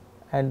fits.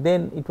 And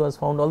then it was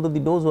found, although the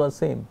dose was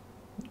same,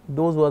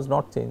 dose was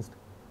not changed.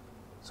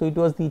 So, it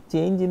was the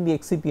change in the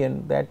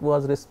excipient that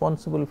was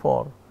responsible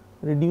for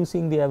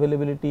reducing the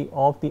availability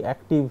of the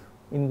active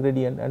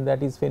ingredient, and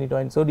that is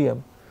phenytoin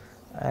sodium,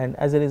 and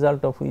as a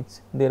result of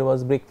which there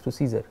was breakthrough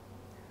seizure.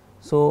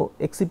 So,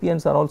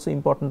 excipients are also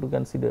important to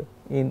consider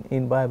in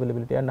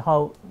bioavailability, and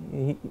how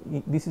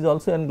this is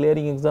also a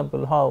glaring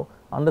example how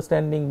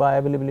understanding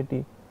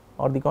bioavailability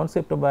or the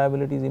concept of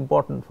bioavailability is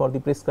important for the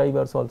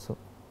prescribers also.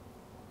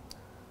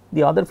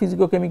 The other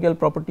physicochemical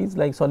properties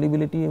like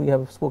solubility, we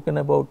have spoken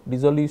about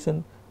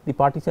dissolution, the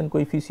partition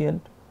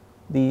coefficient,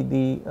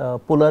 the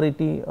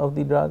polarity of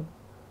the drug,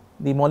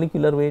 the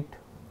molecular weight,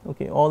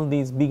 okay, all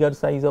these bigger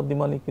size of the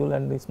molecule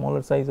and the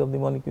smaller size of the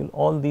molecule,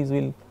 all these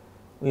will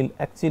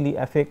actually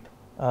affect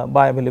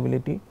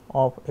bioavailability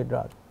of a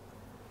drug.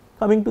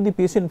 Coming to the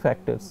patient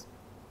factors,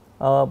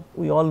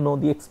 we all know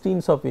the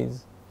extremes of age,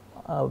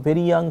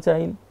 very young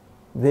child,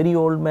 very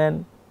old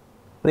man,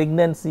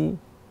 pregnancy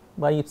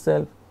by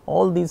itself,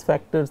 all these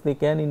factors they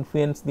can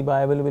influence the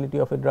bioavailability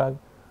of a drug,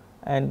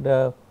 and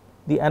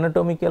the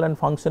anatomical and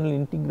functional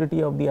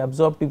integrity of the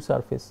absorptive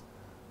surface.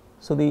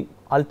 So, the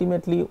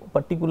ultimately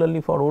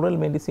particularly for oral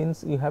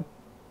medicines, you have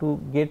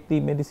to get the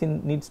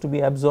medicine needs to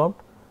be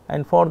absorbed,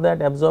 and for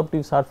that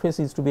absorptive surface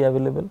is to be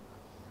available.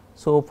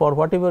 So, for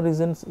whatever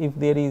reasons, if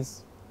there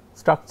is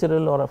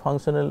structural or a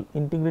functional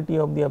integrity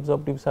of the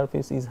absorptive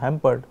surface is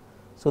hampered,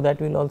 so that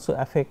will also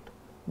affect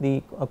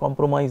the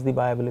compromise the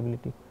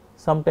bioavailability.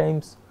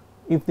 Sometimes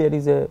if there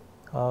is a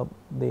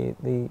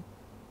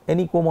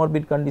any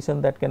comorbid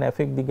condition that can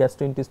affect the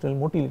gastrointestinal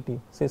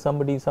motility, say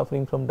somebody is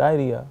suffering from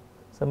diarrhea,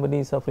 somebody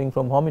is suffering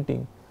from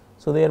vomiting,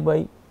 so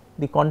thereby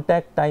the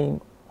contact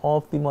time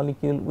of the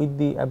molecule with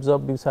the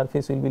absorptive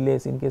surface will be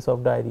less in case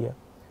of diarrhea.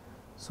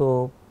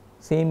 So,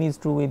 same is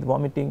true with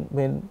vomiting,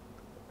 when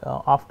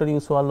after you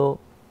swallow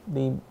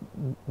the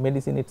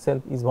medicine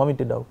itself is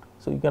vomited out.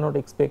 So, you cannot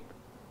expect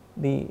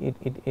the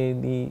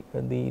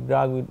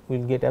drug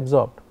will get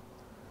absorbed.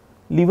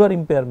 Liver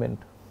impairment,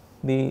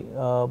 the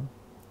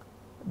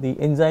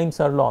enzymes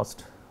are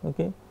lost,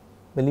 okay,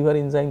 the liver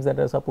enzymes that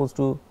are supposed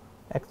to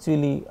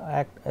actually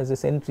act as a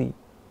sentry.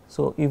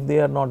 So, if they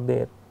are not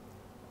there,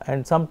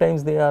 and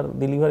sometimes they are,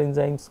 the liver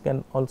enzymes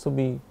can also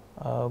be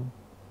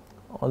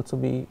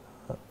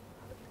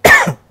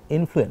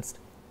influenced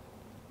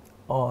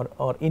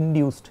or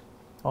induced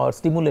or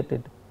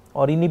stimulated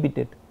or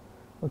inhibited,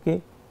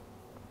 okay,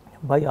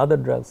 by other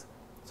drugs.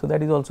 So,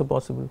 that is also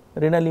possible.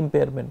 Renal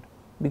impairment,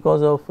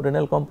 because of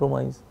renal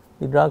compromise,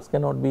 the drugs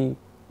cannot be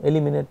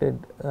eliminated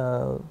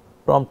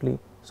promptly,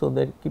 so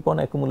they keep on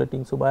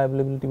accumulating, so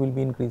bioavailability will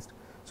be increased.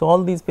 So,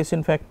 all these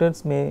patient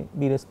factors may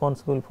be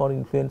responsible for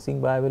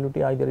influencing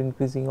bioavailability, either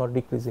increasing or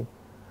decreasing.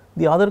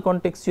 The other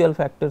contextual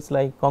factors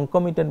like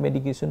concomitant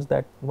medications,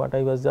 that what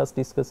I was just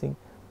discussing,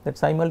 that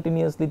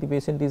simultaneously the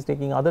patient is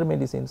taking other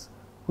medicines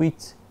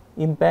which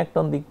impact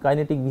on the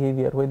kinetic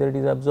behavior, whether it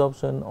is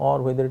absorption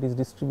or whether it is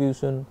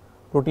distribution,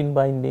 protein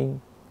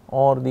binding,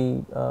 or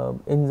the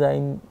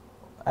enzyme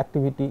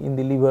activity in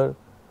the liver.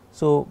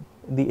 So,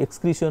 the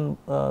excretion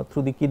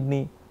through the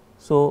kidney.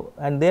 So,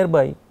 and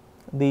thereby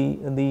the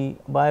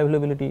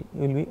bioavailability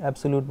will be,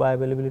 absolute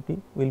bioavailability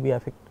will be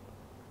affected.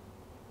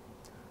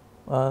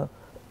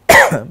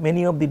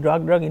 Many of the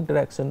drug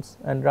interactions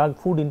and drug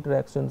food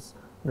interactions,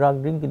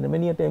 drug drink,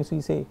 many a times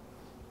we say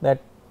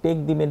that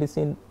take the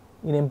medicine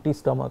in empty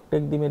stomach,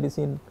 take the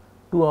medicine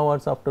 2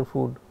 hours after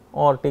food,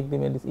 or take the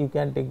medicine, you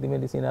can take the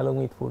medicine along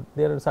with food.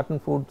 There are certain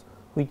foods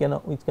which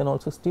can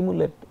also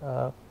stimulate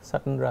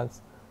certain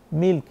drugs.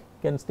 Milk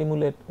can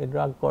stimulate a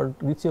drug called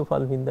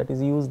ricofulvin that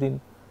is used in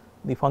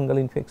the fungal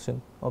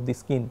infection of the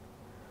skin.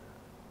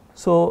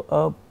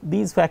 So,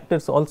 these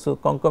factors also,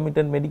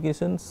 concomitant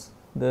medications,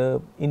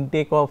 the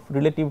intake of,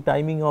 relative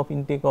timing of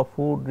intake of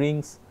food,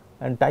 drinks,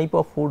 and type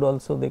of food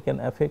also, they can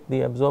affect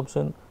the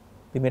absorption,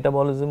 the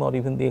metabolism, or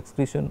even the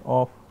excretion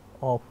of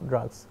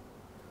drugs.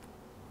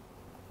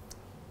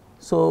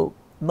 So,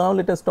 now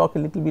let us talk a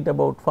little bit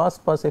about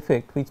fast pass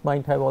effect, which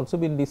might have also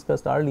been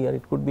discussed earlier.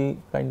 It could be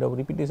kind of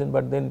repetition,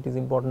 but then it is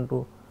important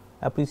to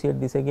appreciate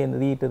this again,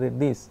 reiterate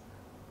this.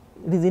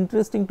 It is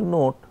interesting to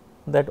note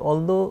that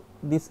although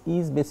this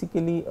is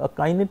basically a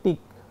kinetic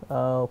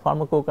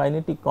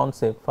pharmacokinetic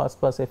concept,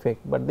 fast pass effect,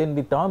 but then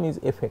the term is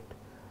effect.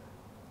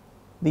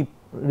 The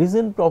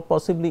reason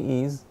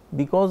possibly is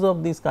because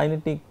of this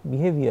kinetic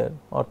behavior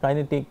or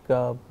kinetic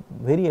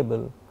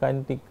variable,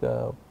 kinetic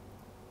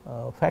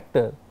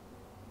factor,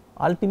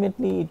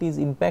 ultimately it is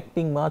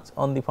impacting much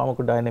on the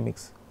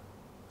pharmacodynamics.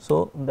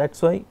 So, that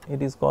is why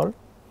it is called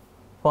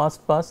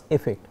fast pass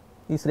effect.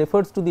 This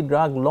refers to the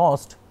drug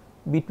lost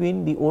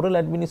between the oral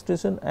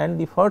administration and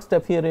the first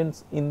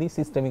appearance in the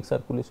systemic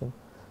circulation.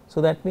 So,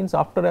 that means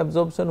after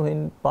absorption,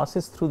 when it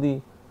passes through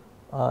the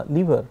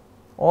liver,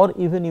 or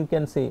even you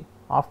can say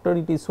after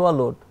it is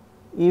swallowed,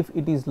 if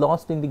it is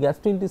lost in the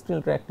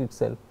gastrointestinal tract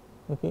itself.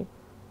 Okay.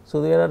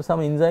 So, there are some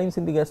enzymes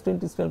in the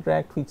gastrointestinal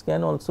tract which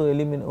can also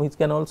which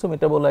can also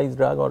metabolize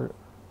drug or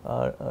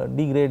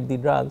degrade the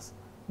drugs,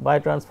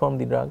 biotransform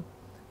the drug.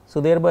 So,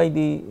 thereby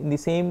in the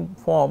same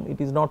form it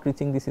is not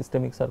reaching the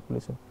systemic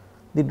circulation.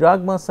 The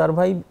drug must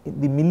survive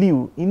the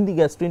milieu in the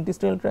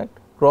gastrointestinal tract,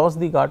 cross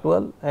the gut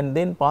wall and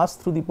then pass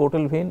through the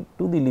portal vein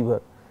to the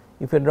liver.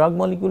 If a drug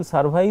molecule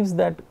survives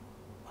that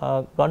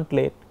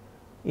gauntlet,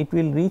 it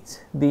will reach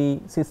the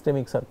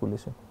systemic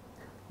circulation.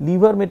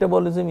 Liver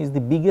metabolism is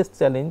the biggest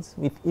challenge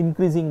with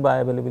increasing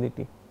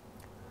bioavailability.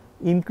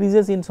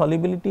 Increases in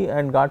solubility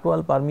and gut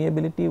wall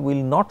permeability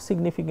will not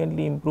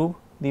significantly improve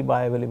the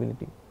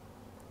bioavailability.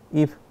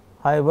 If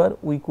however,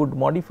 we could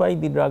modify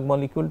the drug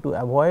molecule to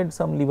avoid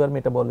some liver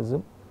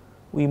metabolism,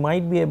 we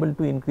might be able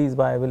to increase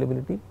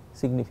bioavailability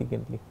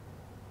significantly.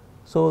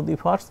 So, the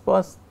first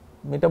pass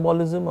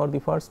metabolism or the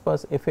first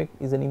pass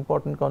effect is an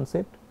important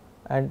concept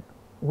and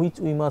which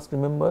we must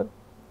remember,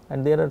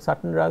 and there are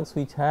certain drugs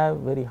which have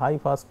very high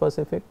first pass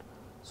effect,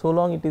 so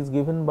long it is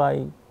given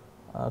by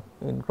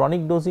in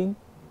chronic dosing,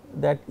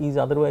 that is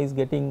otherwise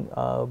getting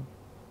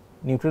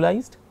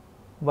neutralized,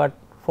 but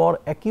for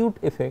acute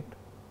effect,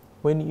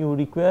 when you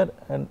require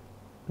a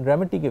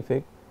dramatic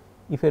effect,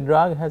 if a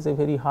drug has a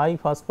very high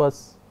first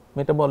pass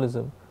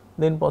metabolism,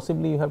 then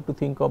possibly you have to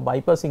think of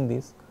bypassing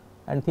this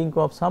and think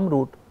of some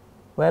route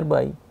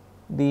whereby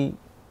the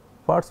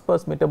first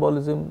pass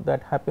metabolism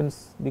that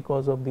happens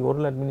because of the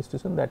oral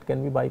administration, that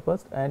can be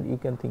bypassed and you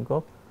can think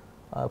of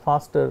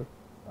faster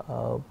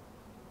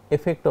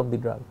effect of the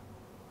drug.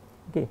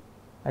 Okay.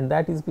 And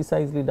that is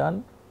precisely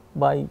done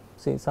by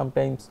say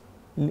sometimes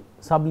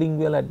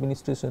sublingual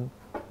administration.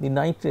 The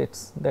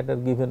nitrates that are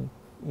given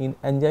in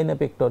angina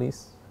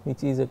pectoris,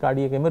 which is a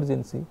cardiac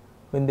emergency,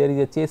 when there is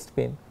a chest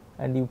pain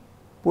and you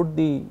put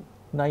the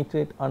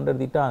nitrate under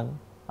the tongue,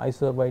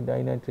 isosorbide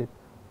dinitrate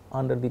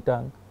under the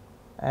tongue,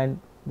 and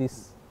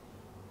this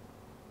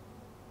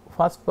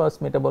first pass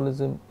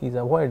metabolism is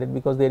avoided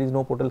because there is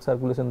no portal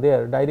circulation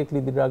there. Directly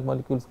the drug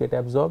molecules get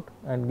absorbed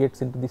and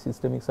gets into the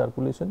systemic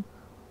circulation,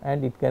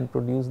 and it can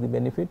produce the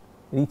benefit,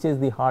 reaches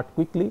the heart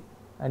quickly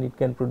and it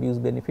can produce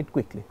benefit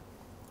quickly.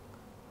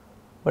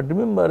 But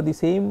remember, the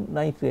same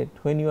nitrate,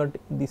 when you are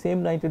the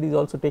same nitrate is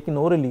also taken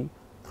orally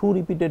through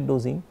repeated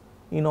dosing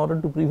in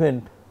order to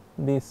prevent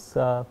this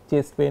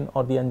chest pain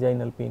or the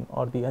anginal pain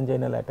or the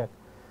anginal attack.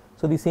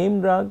 So, the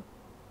same drug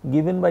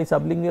given by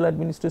sublingual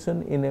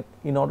administration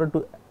in order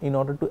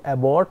to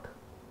abort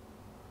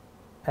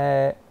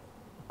a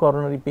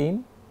coronary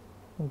pain,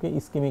 okay,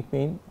 ischemic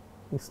pain,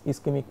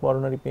 ischemic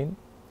coronary pain,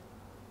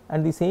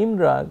 and the same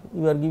drug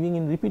you are giving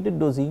in repeated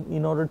dosing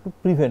in order to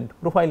prevent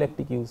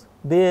prophylactic use.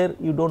 There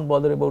you do not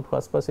bother about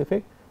first pass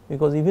effect,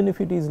 because even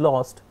if it is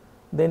lost,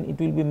 then it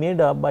will be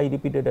made up by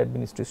repeated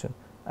administration,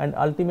 and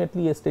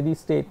ultimately a steady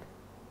state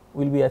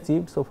will be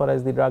achieved so far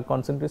as the drug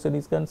concentration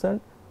is concerned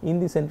in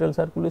the central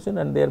circulation,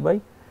 and thereby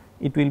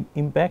it will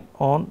impact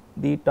on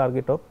the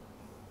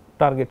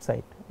target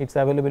site, its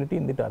availability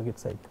in the target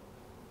site.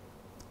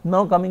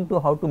 Now, coming to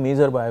how to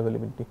measure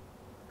bioavailability.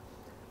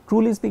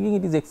 Truly speaking,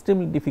 it is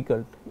extremely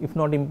difficult, if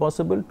not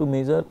impossible, to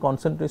measure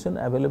concentration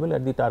available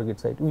at the target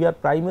site. We are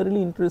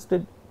primarily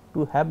interested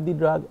to have the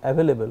drug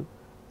available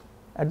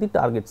at the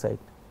target site,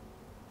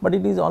 but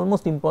it is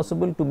almost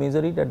impossible to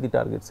measure it at the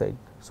target site.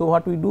 So,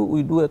 what we do?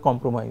 We do a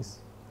compromise,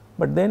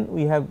 but then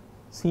we have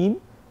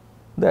seen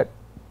that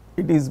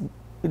it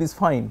is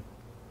fine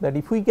that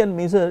if we can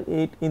measure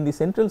it in the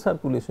central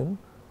circulation,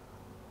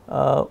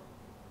 with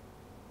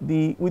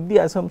the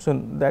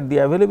assumption that the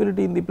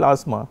availability in the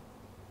plasma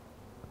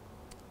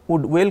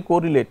would well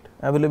correlate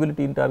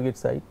availability in target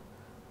site,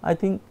 I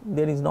think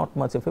there is not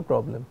much of a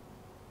problem.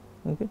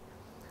 Okay.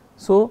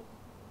 So,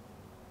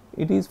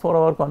 it is for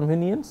our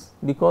convenience,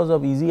 because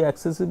of easy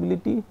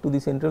accessibility to the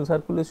central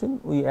circulation,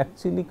 we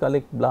actually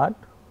collect blood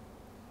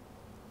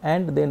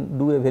and then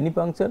do a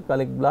venipuncture,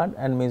 collect blood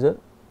and measure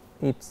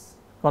its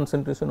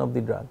concentration of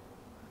the drug.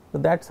 So,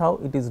 that is how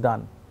it is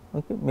done.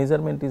 Okay.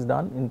 Measurement is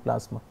done in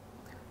plasma.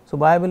 So,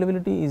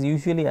 bioavailability is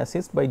usually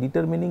assessed by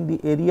determining the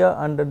area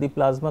under the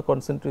plasma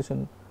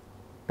concentration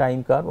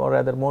time curve, or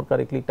rather more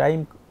correctly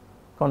time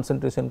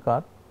concentration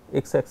curve.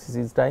 X axis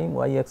is time,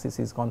 y axis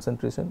is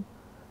concentration,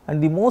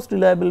 and the most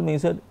reliable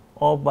measure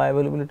of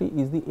bioavailability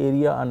is the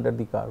area under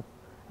the curve,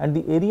 and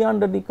the area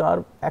under the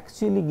curve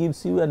actually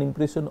gives you an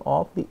impression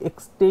of the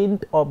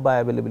extent of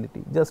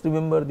bioavailability. Just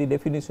remember the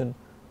definition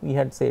we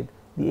had said,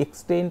 the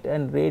extent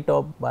and rate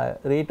of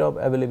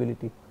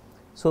availability.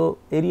 So,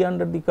 area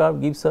under the curve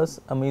gives us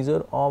a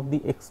measure of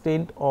the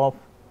extent of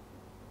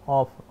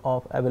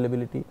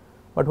availability,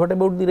 but what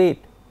about the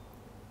rate?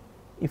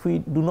 If we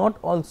do not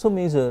also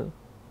measure,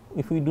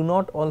 if we do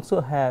not also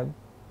have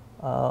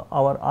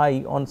our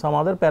eye on some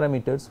other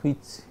parameters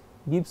which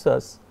gives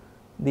us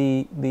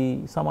the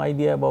some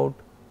idea about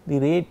the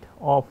rate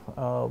of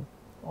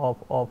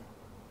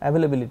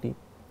availability,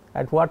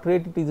 at what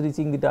rate it is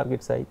reaching the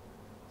target site.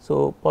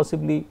 So,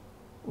 possibly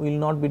we will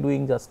not be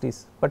doing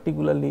justice,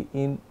 particularly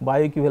in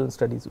bioequivalence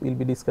studies we will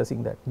be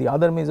discussing that. The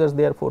other measures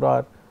therefore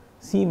are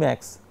C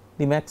max,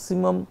 the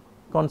maximum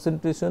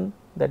concentration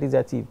that is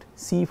achieved,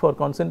 C for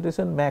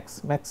concentration,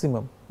 max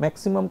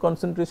maximum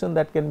concentration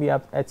that can be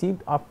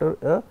achieved after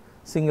a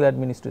single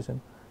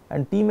administration,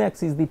 and T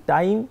max is the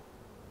time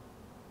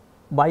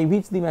by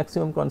which the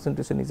maximum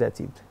concentration is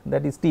achieved,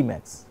 that is T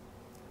max.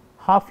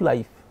 Half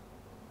life,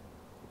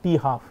 T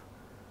half,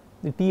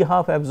 the T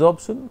half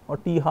absorption or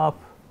T half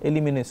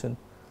elimination,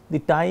 the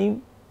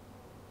time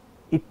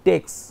it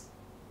takes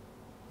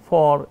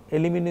for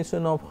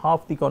elimination of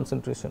half the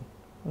concentration,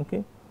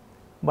 okay,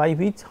 by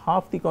which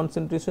half the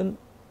concentration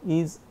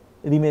is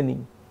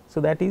remaining.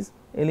 So, that is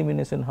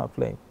elimination half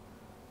life.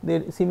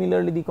 There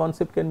similarly, the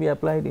concept can be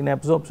applied in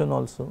absorption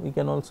also. We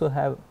can also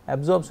have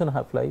absorption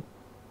half life.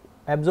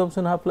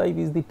 Absorption half life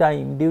is the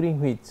time during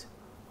which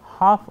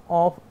half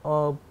of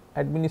a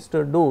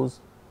administered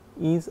dose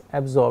is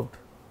absorbed,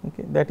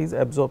 okay, that is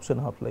absorption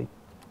half life.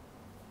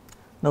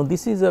 Now,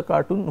 this is a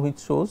cartoon which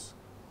shows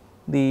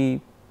the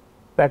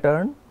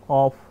pattern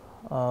of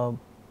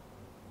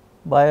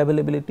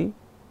bioavailability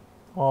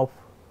of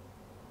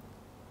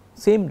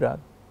same drug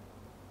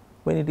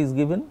when it is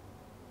given.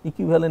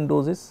 Equivalent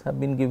doses have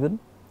been given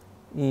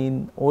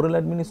in oral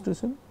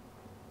administration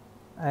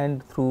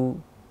and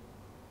through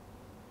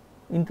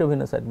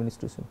intravenous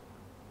administration.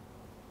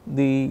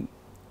 The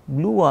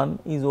blue one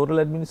is oral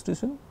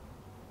administration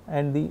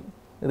and the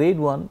red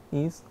one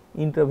is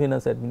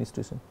intravenous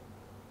administration.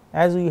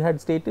 As we had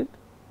stated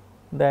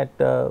that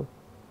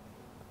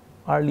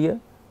earlier,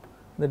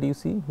 that you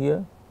see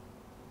here,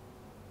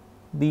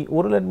 the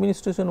oral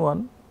administration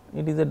one,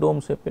 it is a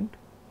dome shaped,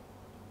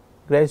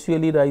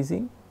 gradually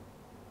rising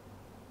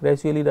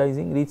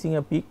reaching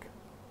a peak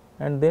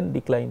and then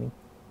declining.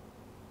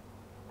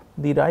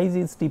 The rise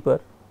is steeper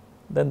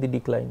than the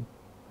decline.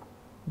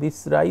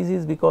 This rise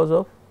is because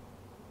of,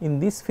 in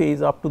this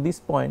phase up to this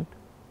point,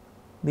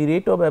 the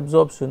rate of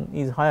absorption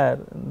is higher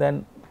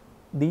than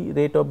the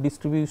rate of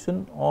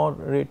distribution or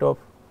rate of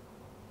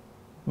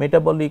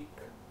metabolic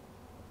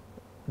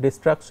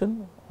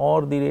destruction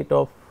or the rate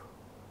of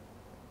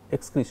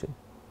excretion.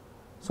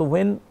 So,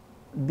 when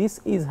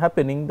this is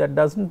happening, that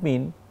does not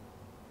mean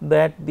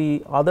that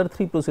the other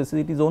three processes,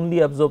 it is only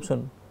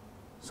absorption.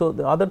 So,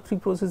 the other three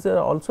processes are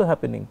also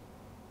happening,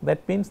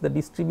 that means the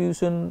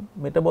distribution,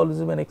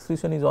 metabolism and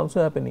excretion is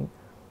also happening,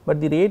 but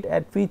the rate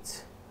at which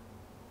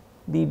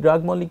the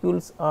drug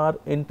molecules are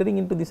entering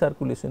into the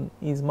circulation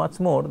is much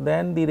more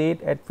than the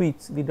rate at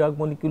which the drug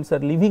molecules are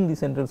leaving the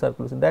central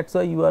circulation. That is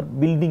why you are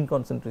building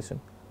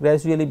concentration,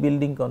 gradually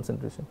building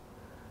concentration.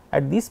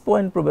 At this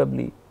point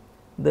probably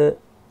the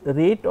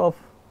rate of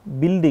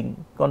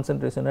building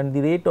concentration and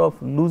the rate of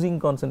losing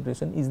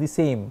concentration is the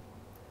same,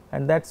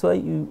 and that is why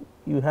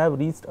you have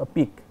reached a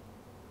peak,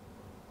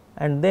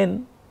 and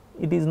then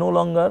it is no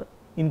longer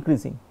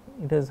increasing,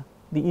 it has,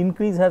 the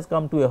increase has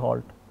come to a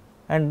halt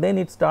and then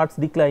it starts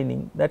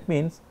declining. That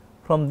means,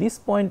 from this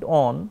point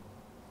on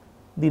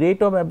the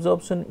rate of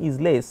absorption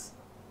is less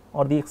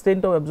or the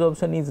extent of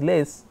absorption is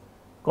less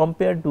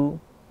compared to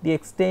the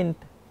extent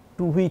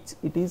to which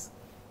it is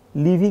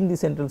leaving the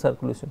central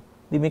circulation.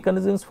 The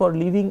mechanisms for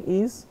leaving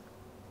is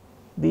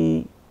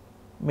the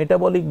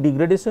metabolic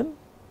degradation,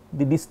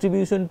 the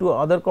distribution to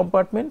other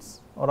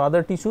compartments or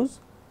other tissues,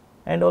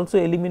 and also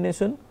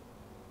elimination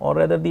or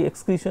rather the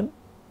excretion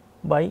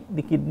by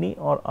the kidney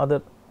or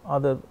other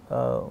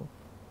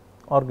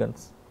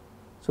organs.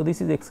 So,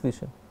 this is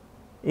excretion.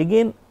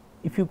 Again,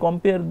 if you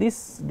compare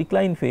this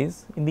decline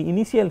phase, in the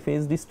initial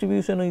phase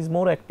distribution is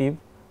more active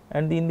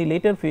and in the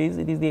later phase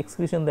it is the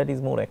excretion that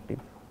is more active,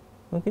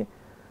 okay,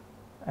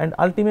 and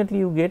ultimately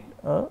you get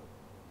a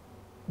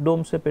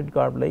dome shaped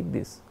curve like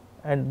this,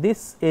 and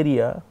this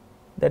area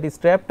that is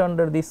trapped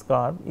under this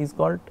curve is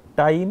called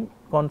time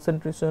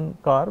concentration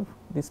curve.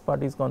 This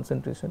part is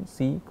concentration,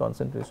 C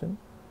concentration,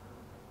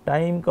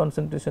 time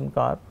concentration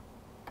curve,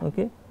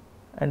 okay,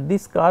 and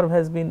this curve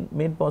has been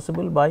made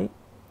possible by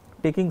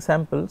taking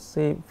samples,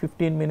 say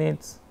 15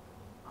 minutes,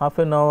 half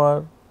an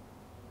hour,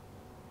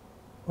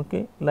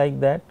 okay, like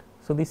that.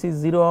 So, this is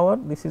 0 hour,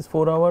 this is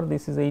 4 hour,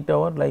 this is 8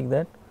 hour, like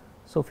that.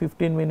 So,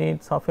 15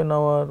 minutes, half an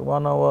hour,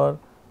 1 hour.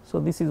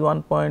 So, this is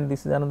one point,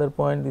 this is another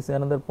point, this is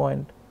another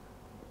point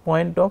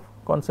of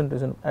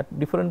concentration. At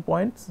different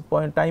points,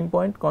 time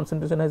point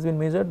concentration has been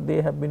measured,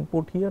 they have been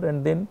put here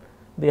and then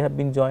they have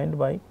been joined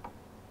by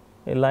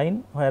a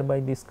line whereby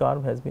this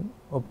curve has been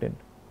obtained.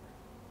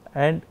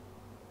 And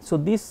so,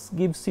 this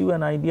gives you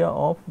an idea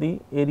of the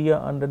area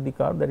under the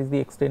curve, that is the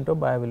extent of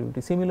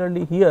bioavailability.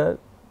 Similarly, here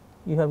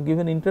you have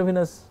given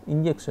intravenous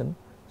injection.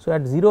 So,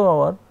 at 0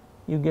 hour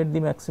you get the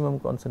maximum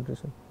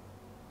concentration,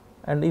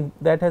 and if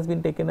that has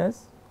been taken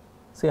as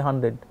say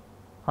 100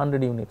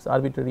 units,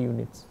 arbitrary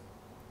units.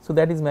 So,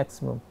 that is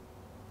maximum,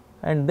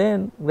 and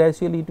then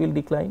gradually it will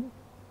decline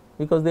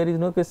because there is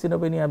no question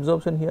of any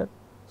absorption here.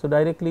 So,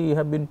 directly you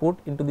have been put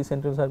into the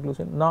central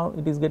circulation. Now,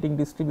 it is getting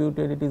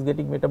distributed, it is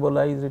getting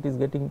metabolized, it is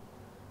getting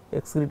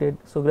excreted.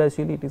 So,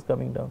 gradually it is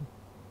coming down.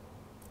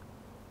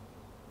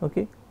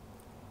 Okay.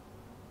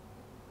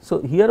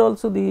 So, here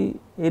also the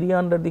area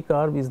under the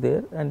curve is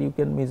there and you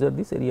can measure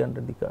this area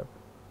under the curve.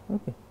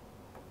 Okay.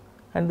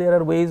 And there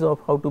are ways of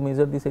how to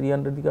measure this area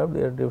under the curve,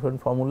 there are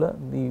different formula.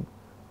 The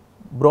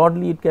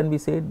broadly it can be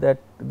said that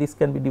this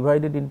can be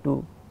divided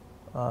into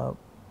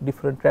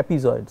different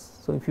trapezoids.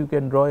 So, if you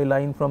can draw a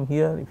line from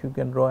here, if you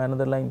can draw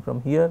another line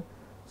from here.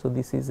 So,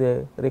 this is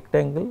a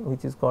rectangle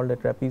which is called a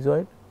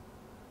trapezoid.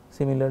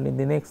 Similarly, in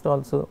the next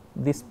also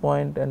this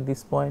point and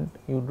this point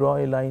you draw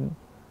a line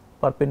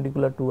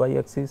perpendicular to y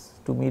axis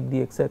to meet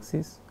the x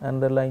axis,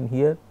 another line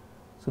here.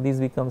 So, this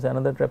becomes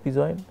another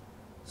trapezoid.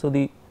 So,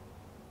 the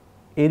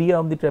area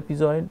of the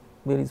trapezoid,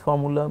 there is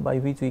formula by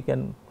which we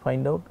can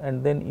find out,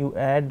 and then you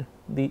add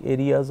the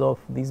areas of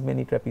these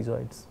many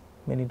trapezoids.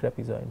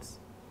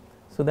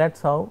 So, that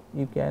is how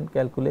you can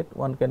calculate,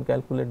 one can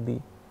calculate the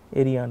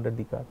area under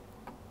the curve.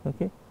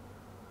 Okay.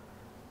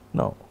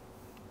 Now,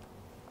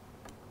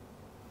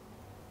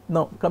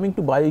 coming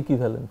to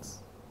bioequivalence,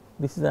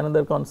 this is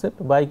another concept.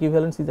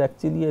 Bioequivalence is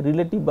actually a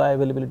relative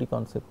bioavailability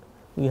concept.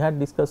 We had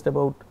discussed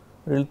about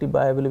relative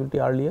bioavailability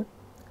earlier.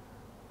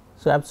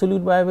 So,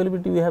 absolute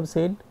bioavailability we have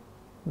said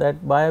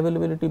that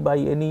bioavailability by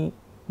any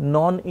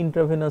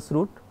non-intravenous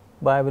route,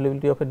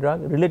 bioavailability of a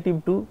drug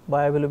relative to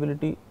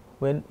bioavailability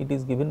when it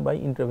is given by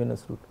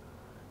intravenous route.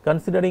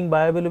 Considering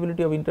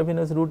bioavailability of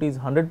intravenous route is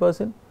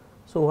 100%.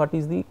 So, what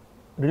is the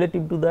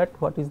relative to that,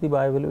 what is the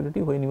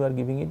bioavailability when you are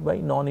giving it by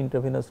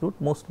non-intravenous route,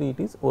 mostly it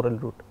is oral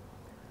route.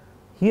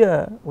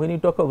 Here when you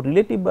talk of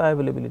relative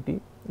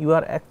bioavailability, you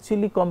are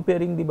actually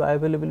comparing the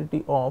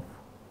bioavailability of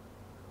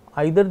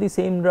either the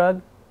same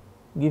drug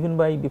given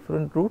by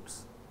different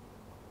routes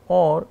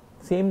or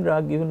same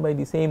drug given by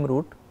the same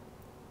route,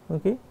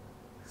 okay,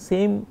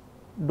 same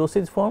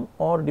dosage form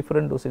or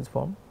different dosage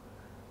form.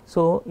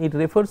 So, it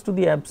refers to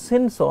the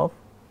absence of,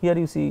 here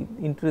you see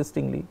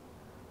interestingly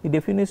the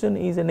definition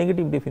is a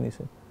negative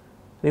definition,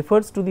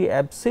 refers to the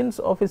absence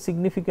of a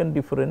significant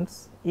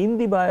difference in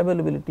the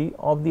bioavailability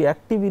of the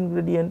active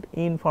ingredient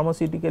in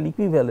pharmaceutical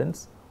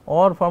equivalents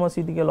or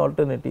pharmaceutical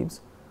alternatives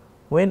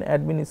when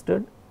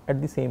administered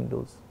at the same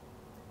dose.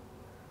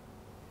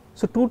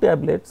 So, two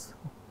tablets,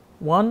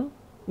 one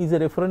is a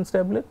reference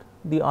tablet,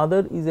 the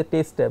other is a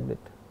test tablet.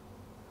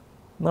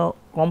 Now,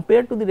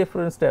 compared to the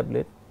reference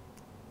tablet,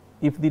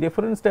 if the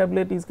reference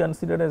tablet is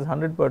considered as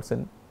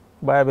 100%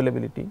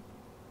 bioavailability,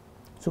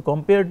 so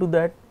compared to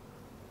that,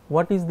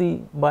 what is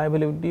the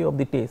bioavailability of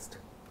the test,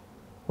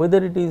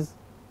 whether it is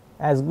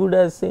as good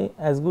as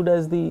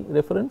the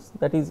reference,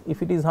 that is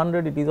if it is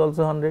 100 it is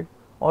also 100,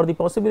 or the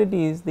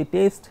possibility is the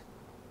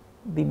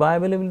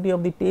bioavailability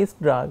of the test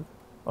drug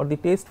or the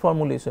test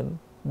formulation,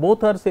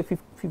 both are say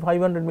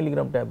 500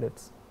 milligram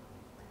tablets,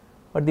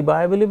 but the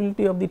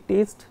bioavailability of the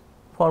test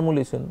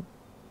formulation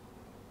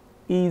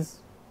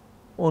is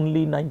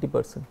only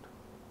 90%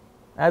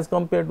 as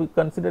compared to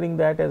considering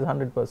that as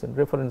 100%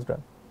 reference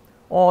drug,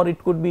 or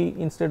it could be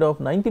instead of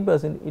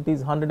 90% it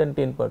is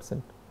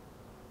 110%.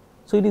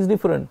 So, it is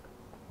different,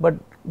 but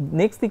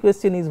next the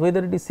question is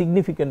whether it is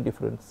significant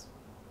difference.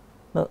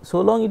 Now,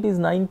 so long it is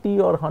 90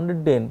 or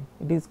 110,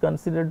 it is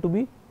considered to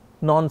be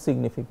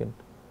non-significant.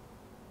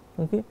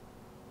 Okay.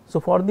 So,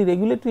 for the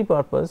regulatory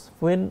purpose,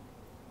 when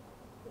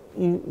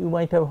you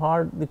might have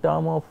heard the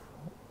term of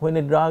when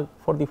a drug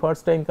for the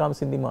first time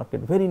comes in the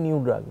market, very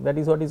new drug, that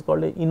is what is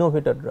called an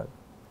innovator drug.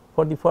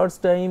 For the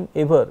first time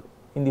ever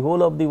in the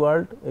whole of the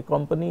world, a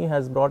company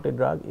has brought a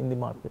drug in the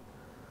market.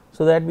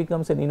 So, that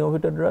becomes an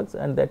innovator drugs,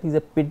 and that is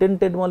a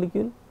patented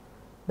molecule.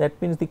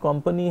 That means the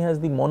company has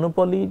the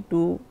monopoly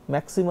to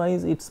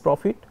maximize its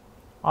profit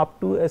up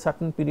to a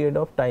certain period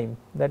of time,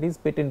 that is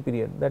patent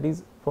period, that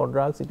is for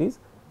drugs it is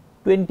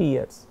 20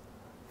 years.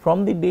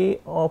 From the day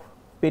of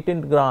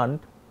patent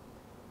grant,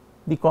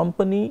 the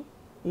company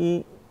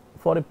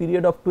for a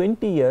period of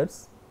 20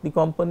 years the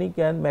company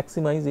can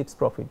maximize its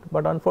profit,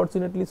 but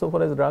unfortunately so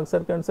far as drugs are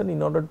concerned,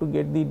 in order to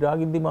get the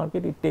drug in the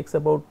market it takes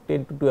about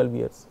 10 to 12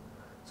 years.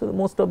 So,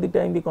 most of the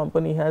time the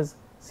company has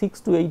 6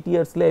 to 8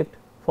 years left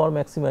for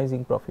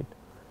maximizing profit,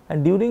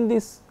 and during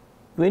this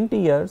 20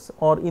 years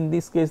or in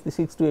this case the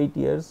 6 to 8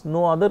 years,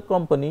 no other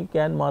company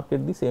can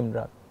market the same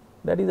drug,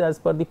 that is as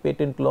per the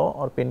patent law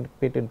or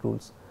patent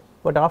rules.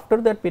 But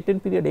after that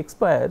patent period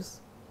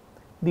expires,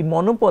 the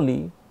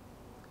monopoly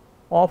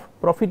of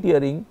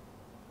profiteering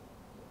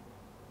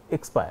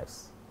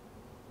expires,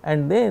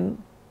 and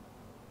then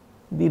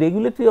the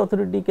regulatory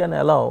authority can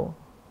allow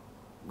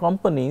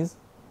companies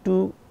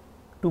to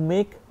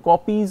make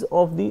copies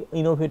of the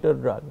innovator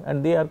drug,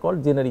 and they are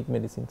called generic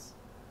medicines,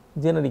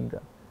 generic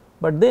drug.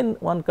 But then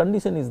one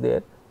condition is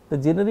there, the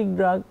generic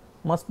drug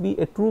must be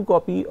a true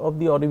copy of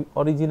the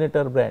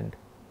originator brand.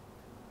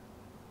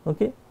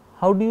 Okay.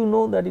 How do you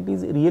know that it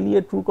is really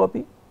a true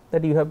copy?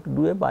 That you have to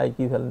do a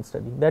bioequivalence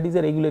study, that is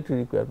a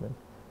regulatory requirement.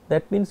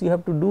 That means you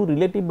have to do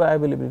relative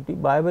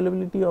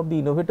bioavailability of the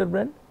innovator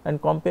brand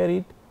and compare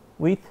it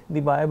with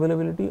the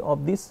bioavailability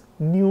of this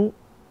new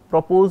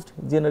proposed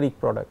generic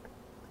product,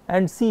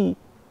 and see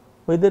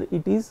whether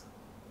it is,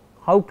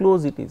 how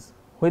close it is,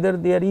 whether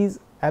there is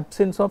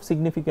absence of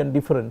significant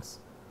difference,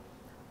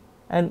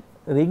 and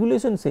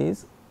regulation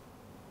says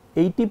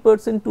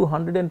 80% to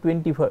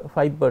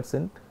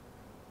 125%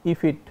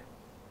 if it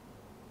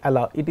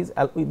is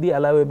the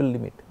allowable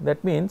limit.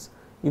 That means,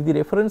 if the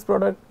reference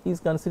product is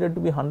considered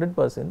to be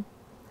 100%,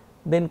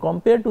 then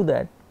compared to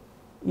that,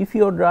 if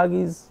your drug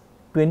is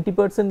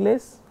 20%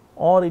 less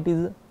or it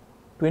is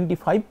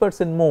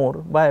 25% more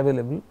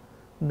bioavailable,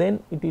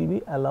 then it will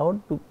be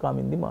allowed to come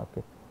in the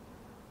market.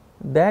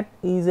 That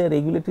is a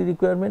regulatory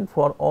requirement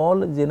for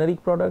all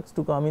generic products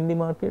to come in the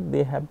market.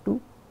 They have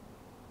to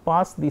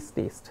pass this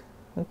test.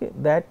 Okay.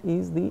 That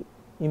is the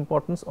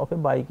importance of a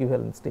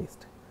bioequivalence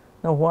test.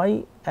 Now,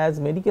 why as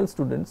medical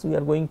students we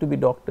are going to be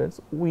doctors,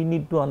 we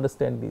need to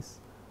understand this,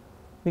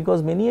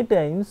 because many a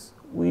times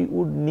we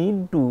would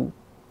need to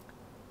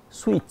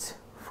switch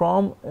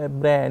from a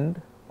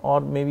brand or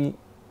maybe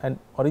an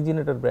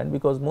originator brand,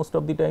 because most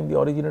of the time the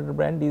originator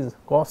brand is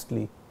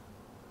costly,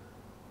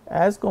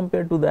 as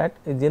compared to that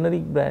a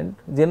generic brand,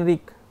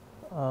 generic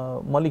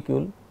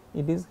molecule,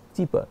 it is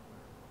cheaper.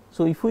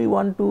 So, if we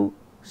want to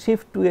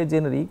shift to a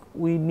generic,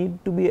 we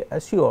need to be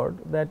assured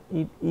that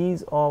it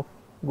is of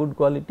good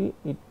quality,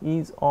 it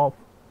is of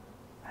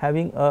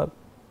having a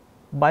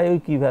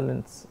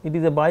bioequivalence, it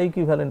is a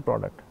bioequivalent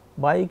product.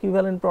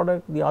 Bioequivalent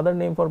product, the other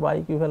name for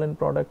bioequivalent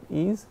product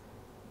is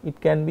it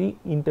can be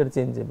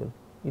interchangeable,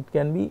 it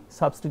can be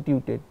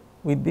substituted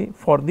with the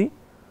for the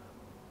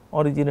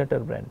originator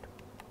brand.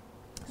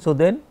 So,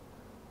 then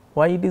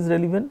why it is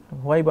relevant,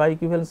 why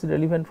bioequivalence is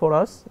relevant for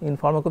us in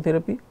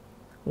pharmacotherapy?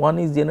 One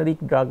is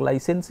generic drug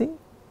licensing,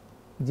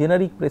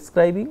 generic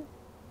prescribing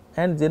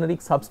and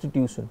generic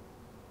substitution.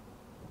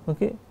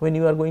 Okay. When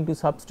you are going to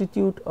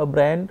substitute a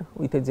brand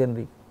with a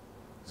generic.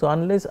 So,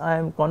 unless I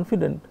am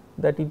confident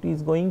that it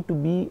is going to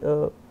be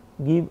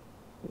give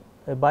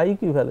a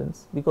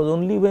bioequivalence, because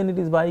only when it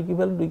is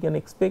bioequivalent we can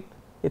expect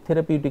a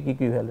therapeutic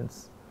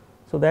equivalence.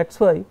 So, that is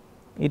why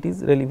it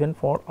is relevant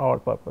for our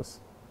purpose.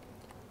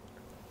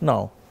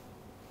 Now,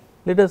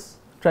 let us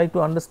try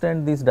to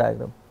understand this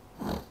diagram.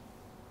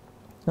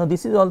 Now,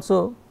 this is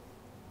also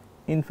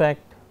in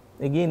fact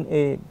again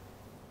a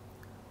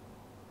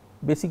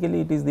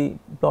basically it is the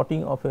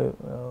plotting of a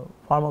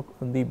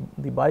the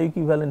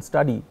bioequivalent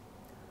study.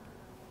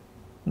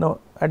 Now,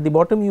 at the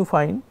bottom you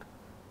find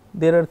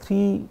there are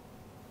 3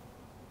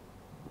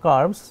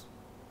 curves,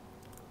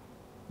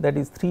 that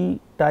is 3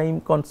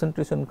 time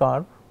concentration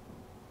curve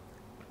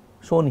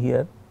shown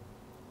here,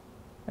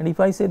 and if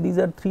I say these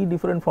are 3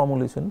 different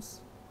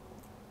formulations,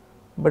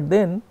 but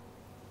then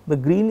the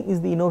green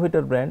is the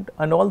innovator brand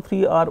and all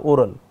 3 are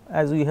oral,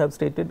 as we have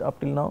stated up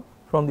till now.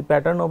 From the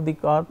pattern of the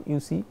curve you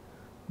see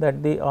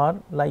that they are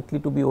likely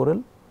to be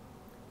oral.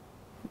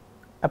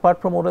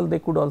 Apart from oral, they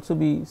could also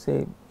be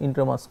say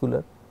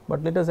intramuscular,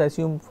 but let us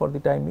assume for the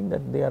time being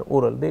that they are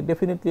oral, they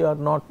definitely are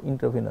not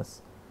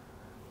intravenous.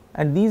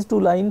 And these 2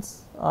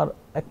 lines are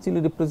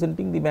actually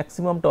representing the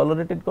maximum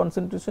tolerated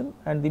concentration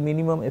and the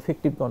minimum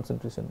effective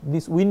concentration.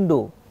 This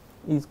window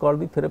is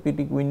called the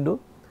therapeutic window.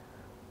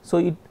 So,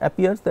 it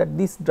appears that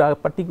this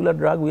drug, particular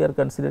drug we are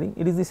considering,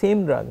 it is the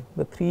same drug,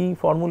 the 3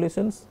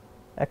 formulations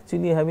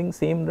actually having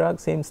same drug,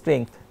 same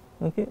strength,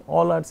 okay.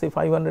 All are say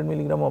 500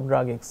 milligram of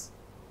drug X.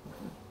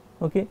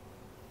 Okay.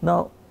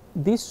 Now,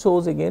 this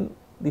shows again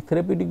the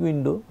therapeutic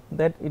window,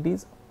 that it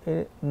is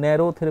a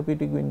narrow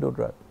therapeutic window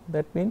drug.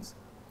 That means,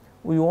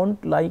 we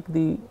won't like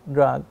the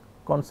drug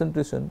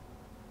concentration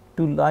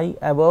to lie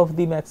above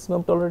the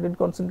maximum tolerated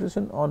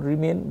concentration or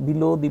remain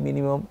below the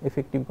minimum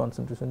effective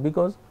concentration,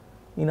 because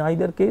in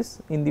either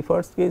case, in the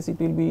first case it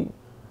will be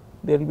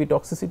there will be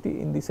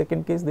toxicity, in the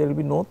second case there will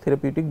be no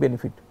therapeutic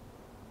benefit.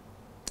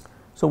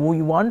 So,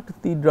 we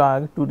want the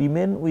drug to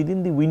remain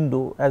within the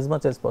window as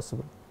much as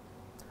possible.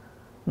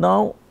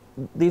 Now,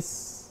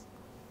 this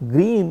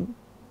green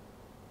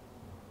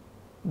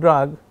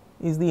drug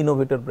is the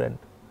innovator brand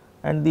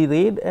and the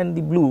red and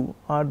the blue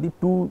are the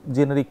 2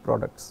 generic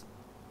products,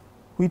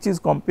 which is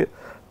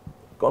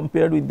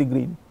compared with the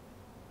green.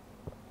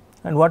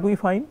 And what we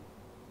find?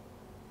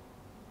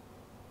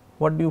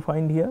 What do you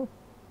find here?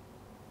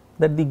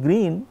 That the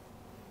green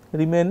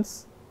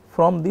remains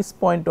from this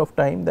point of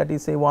time, that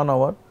is say 1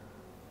 hour,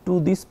 to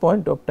this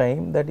point of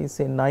time, that is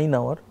say 9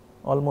 hour,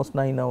 almost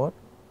 9 hour,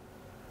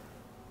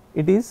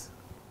 it is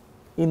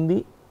in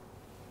the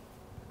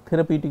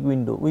therapeutic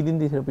window, within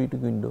the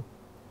therapeutic window.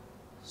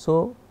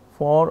 So,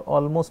 for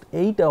almost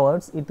 8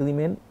 hours it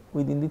remain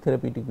within the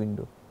therapeutic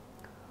window.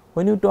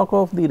 When you talk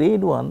of the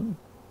red one,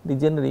 the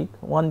generic,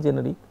 one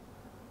generic,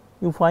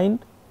 you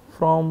find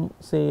from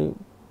say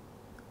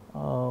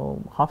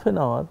half an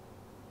hour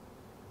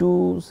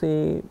to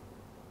say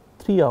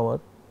 3 hour,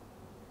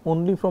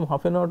 only from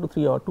half an hour to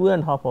 3 hour,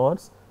 2.5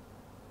 hours,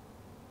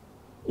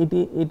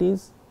 it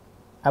is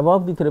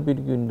above the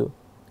therapeutic window.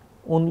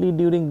 Only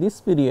during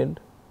this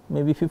period,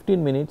 maybe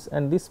 15 minutes,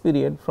 and this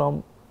period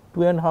from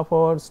 2.5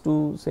 hours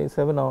to say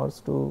 7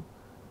 hours to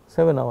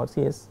 7 hours,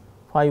 yes,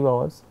 5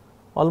 hours,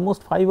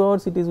 almost 5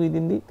 hours it is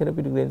within the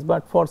therapeutic range,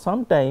 but for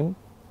some time,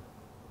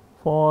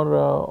 for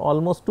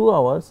almost 2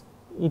 hours,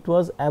 it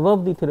was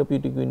above the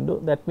therapeutic window,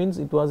 that means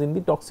it was in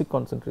the toxic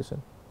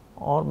concentration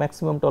or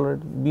maximum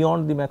tolerated,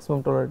 beyond the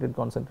maximum tolerated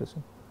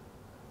concentration.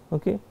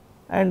 Okay.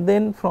 And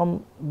then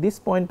from this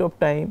point of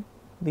time,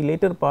 the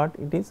later part,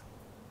 it is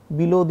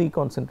below the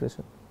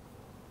concentration.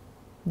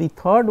 The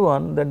third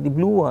one, that the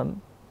blue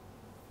one,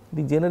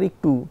 the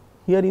generic 2,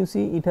 here you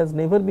see it has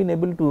never been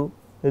able to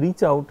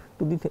reach out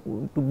to the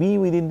to be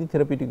within the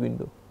therapeutic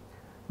window.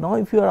 Now,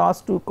 if you are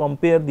asked to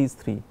compare these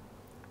three,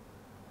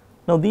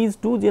 now these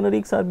two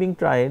generics are being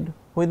tried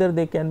whether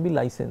they can be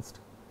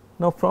licensed.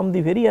 Now, from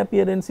the very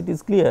appearance, it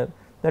is clear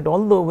that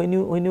although when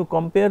you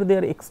compare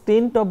their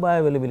extent of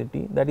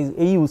bioavailability, that is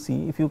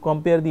AUC, if you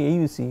compare the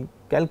AUC,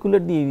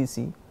 calculate the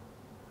AUC,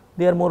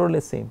 they are more or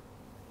less same.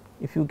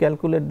 If you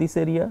calculate this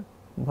area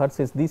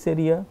versus this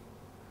area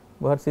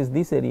versus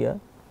this area,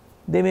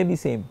 they may be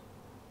same,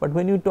 but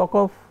when you talk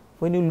of,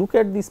 when you look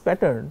at this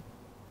pattern,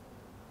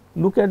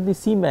 look at the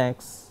C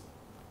max,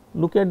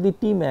 look at the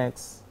T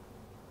max,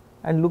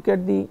 and look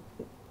at the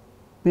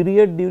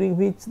period during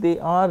which they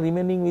are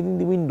remaining within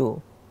the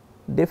window,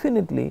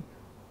 definitely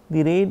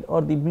the red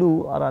or the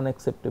blue are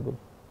unacceptable.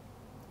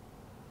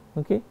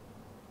 Okay.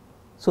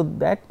 So,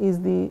 that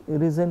is the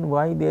reason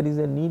why there is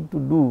a need to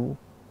do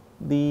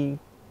the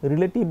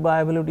relative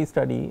bioavailability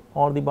study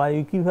or the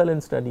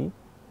bioequivalence study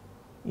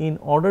in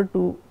order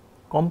to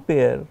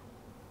compare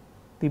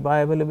the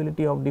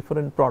bioavailability of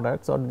different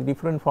products or the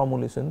different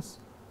formulations,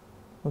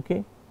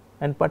 okay,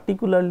 and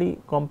particularly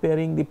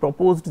comparing the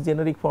proposed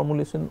generic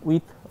formulation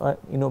with an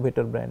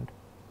innovator brand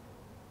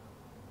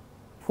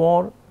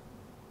for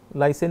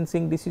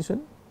licensing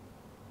decision,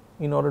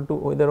 in order to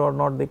whether or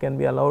not they can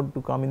be allowed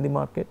to come in the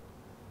market,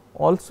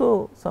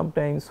 also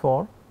sometimes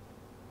for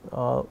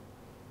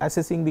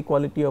assessing the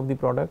quality of the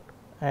product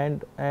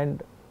and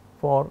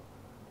for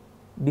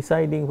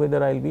deciding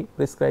whether I will be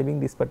prescribing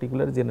this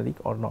particular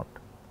generic or not.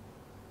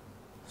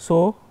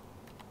 So,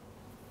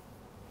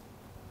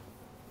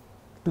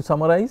 to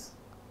summarize,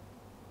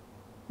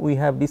 we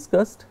have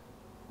discussed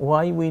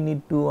why we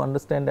need to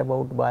understand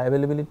about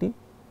bioavailability,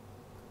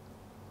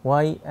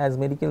 why as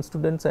medical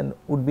students and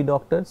would be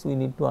doctors we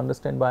need to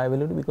understand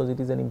bioavailability, because it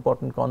is an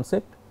important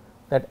concept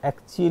that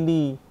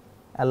actually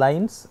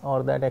aligns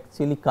or that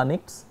actually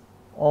connects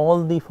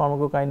all the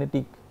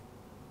pharmacokinetic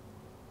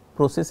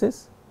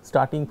processes,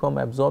 starting from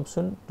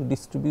absorption to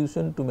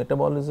distribution to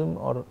metabolism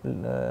or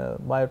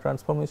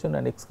biotransformation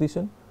and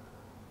excretion,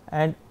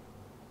 and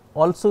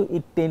also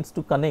it tends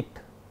to connect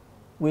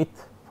with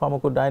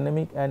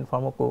pharmacodynamic and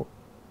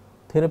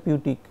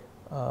pharmacotherapeutic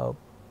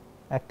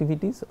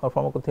activities or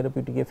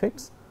pharmacotherapeutic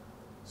effects.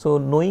 So,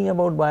 knowing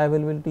about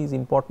bioavailability is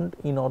important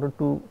in order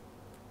to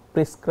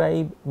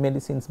prescribe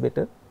medicines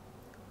better.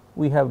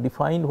 We have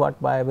defined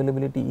what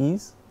bioavailability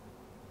is,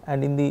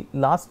 and in the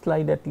last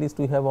slide at least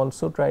we have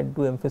also tried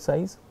to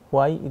emphasize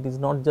why it is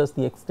not just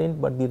the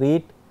extent, but the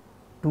rate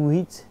to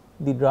which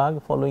the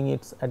drug following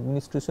its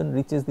administration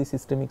reaches the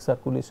systemic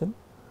circulation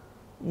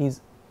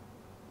is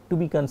to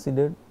be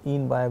considered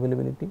in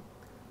bioavailability.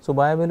 So,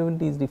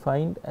 bioavailability is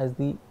defined as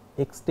the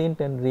extent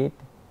and rate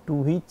to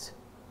which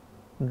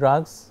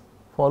drugs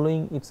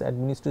following its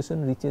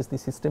administration reaches the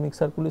systemic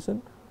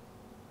circulation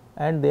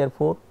and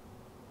therefore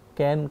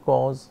can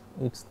cause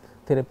its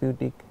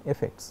therapeutic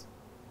effects.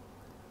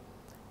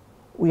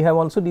 We have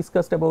also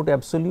discussed about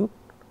absolute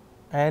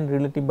and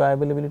relative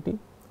bioavailability.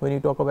 When you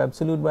talk of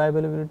absolute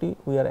bioavailability,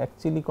 we are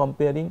actually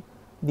comparing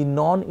the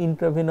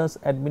non-intravenous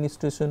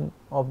administration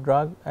of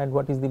drug and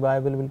what is the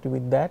bioavailability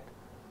with that,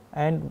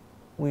 and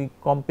we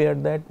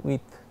compared that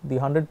with the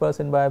 100%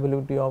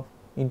 bioavailability of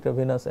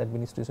intravenous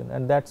administration,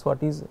 and that is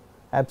what is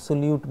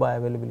absolute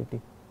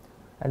bioavailability,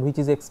 and which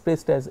is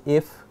expressed as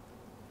F,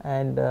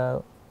 and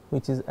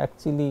which is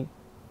actually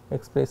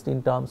expressed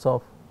in terms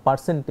of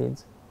percentage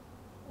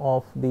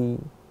of the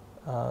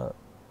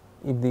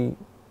if the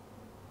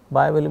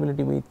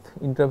bioavailability with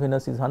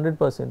intravenous is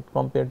 100%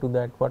 compared to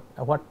that,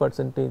 what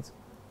percentage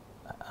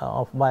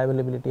of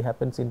bioavailability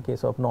happens in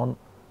case of non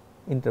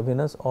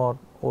intravenous or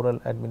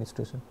oral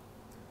administration.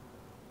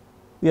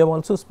 We have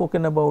also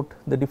spoken about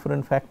the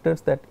different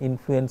factors that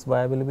influence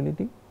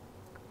bioavailability,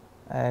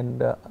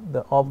 and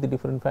of the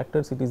different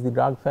factors, it is the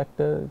drug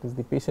factor, it is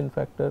the patient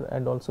factor,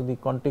 and also the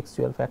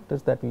contextual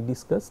factors that we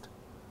discussed.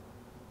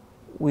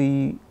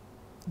 We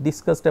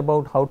discussed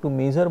about how to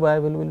measure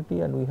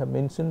bioavailability, and we have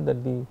mentioned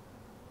that the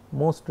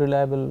most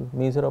reliable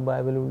measure of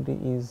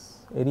bioavailability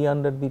is area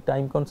under the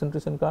time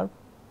concentration curve.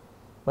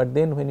 But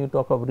then when you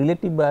talk of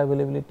relative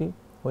bioavailability,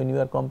 when you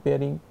are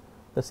comparing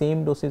the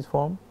same dosage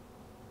form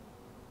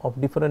of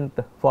different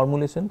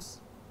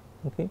formulations,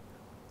 okay,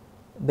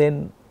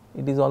 then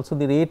it is also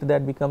the rate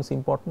that becomes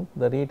important,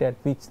 the rate at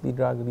which the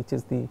drug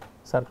reaches the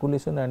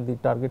circulation and the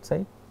target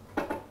site.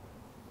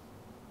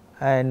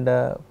 And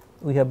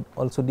we have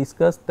also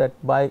discussed that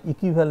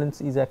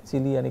bioequivalence is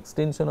actually an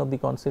extension of the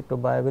concept of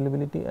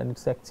bioavailability, and it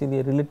is actually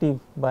a relative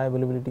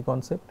bioavailability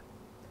concept,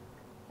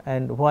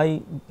 and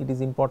why it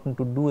is important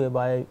to do a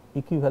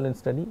bioequivalence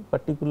study,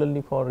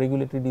 particularly for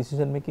regulatory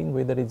decision making,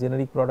 whether a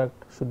generic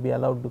product should be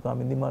allowed to come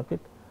in the market.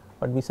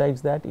 But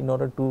besides that, in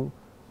order to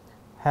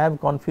have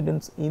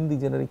confidence in the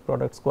generic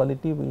product's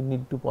quality, we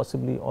need to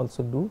possibly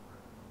also do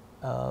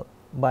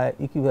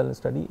bioequivalence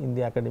study in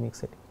the academic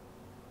setting.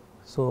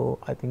 So,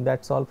 I think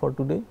that is all for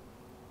today,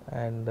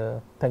 and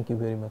thank you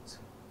very much.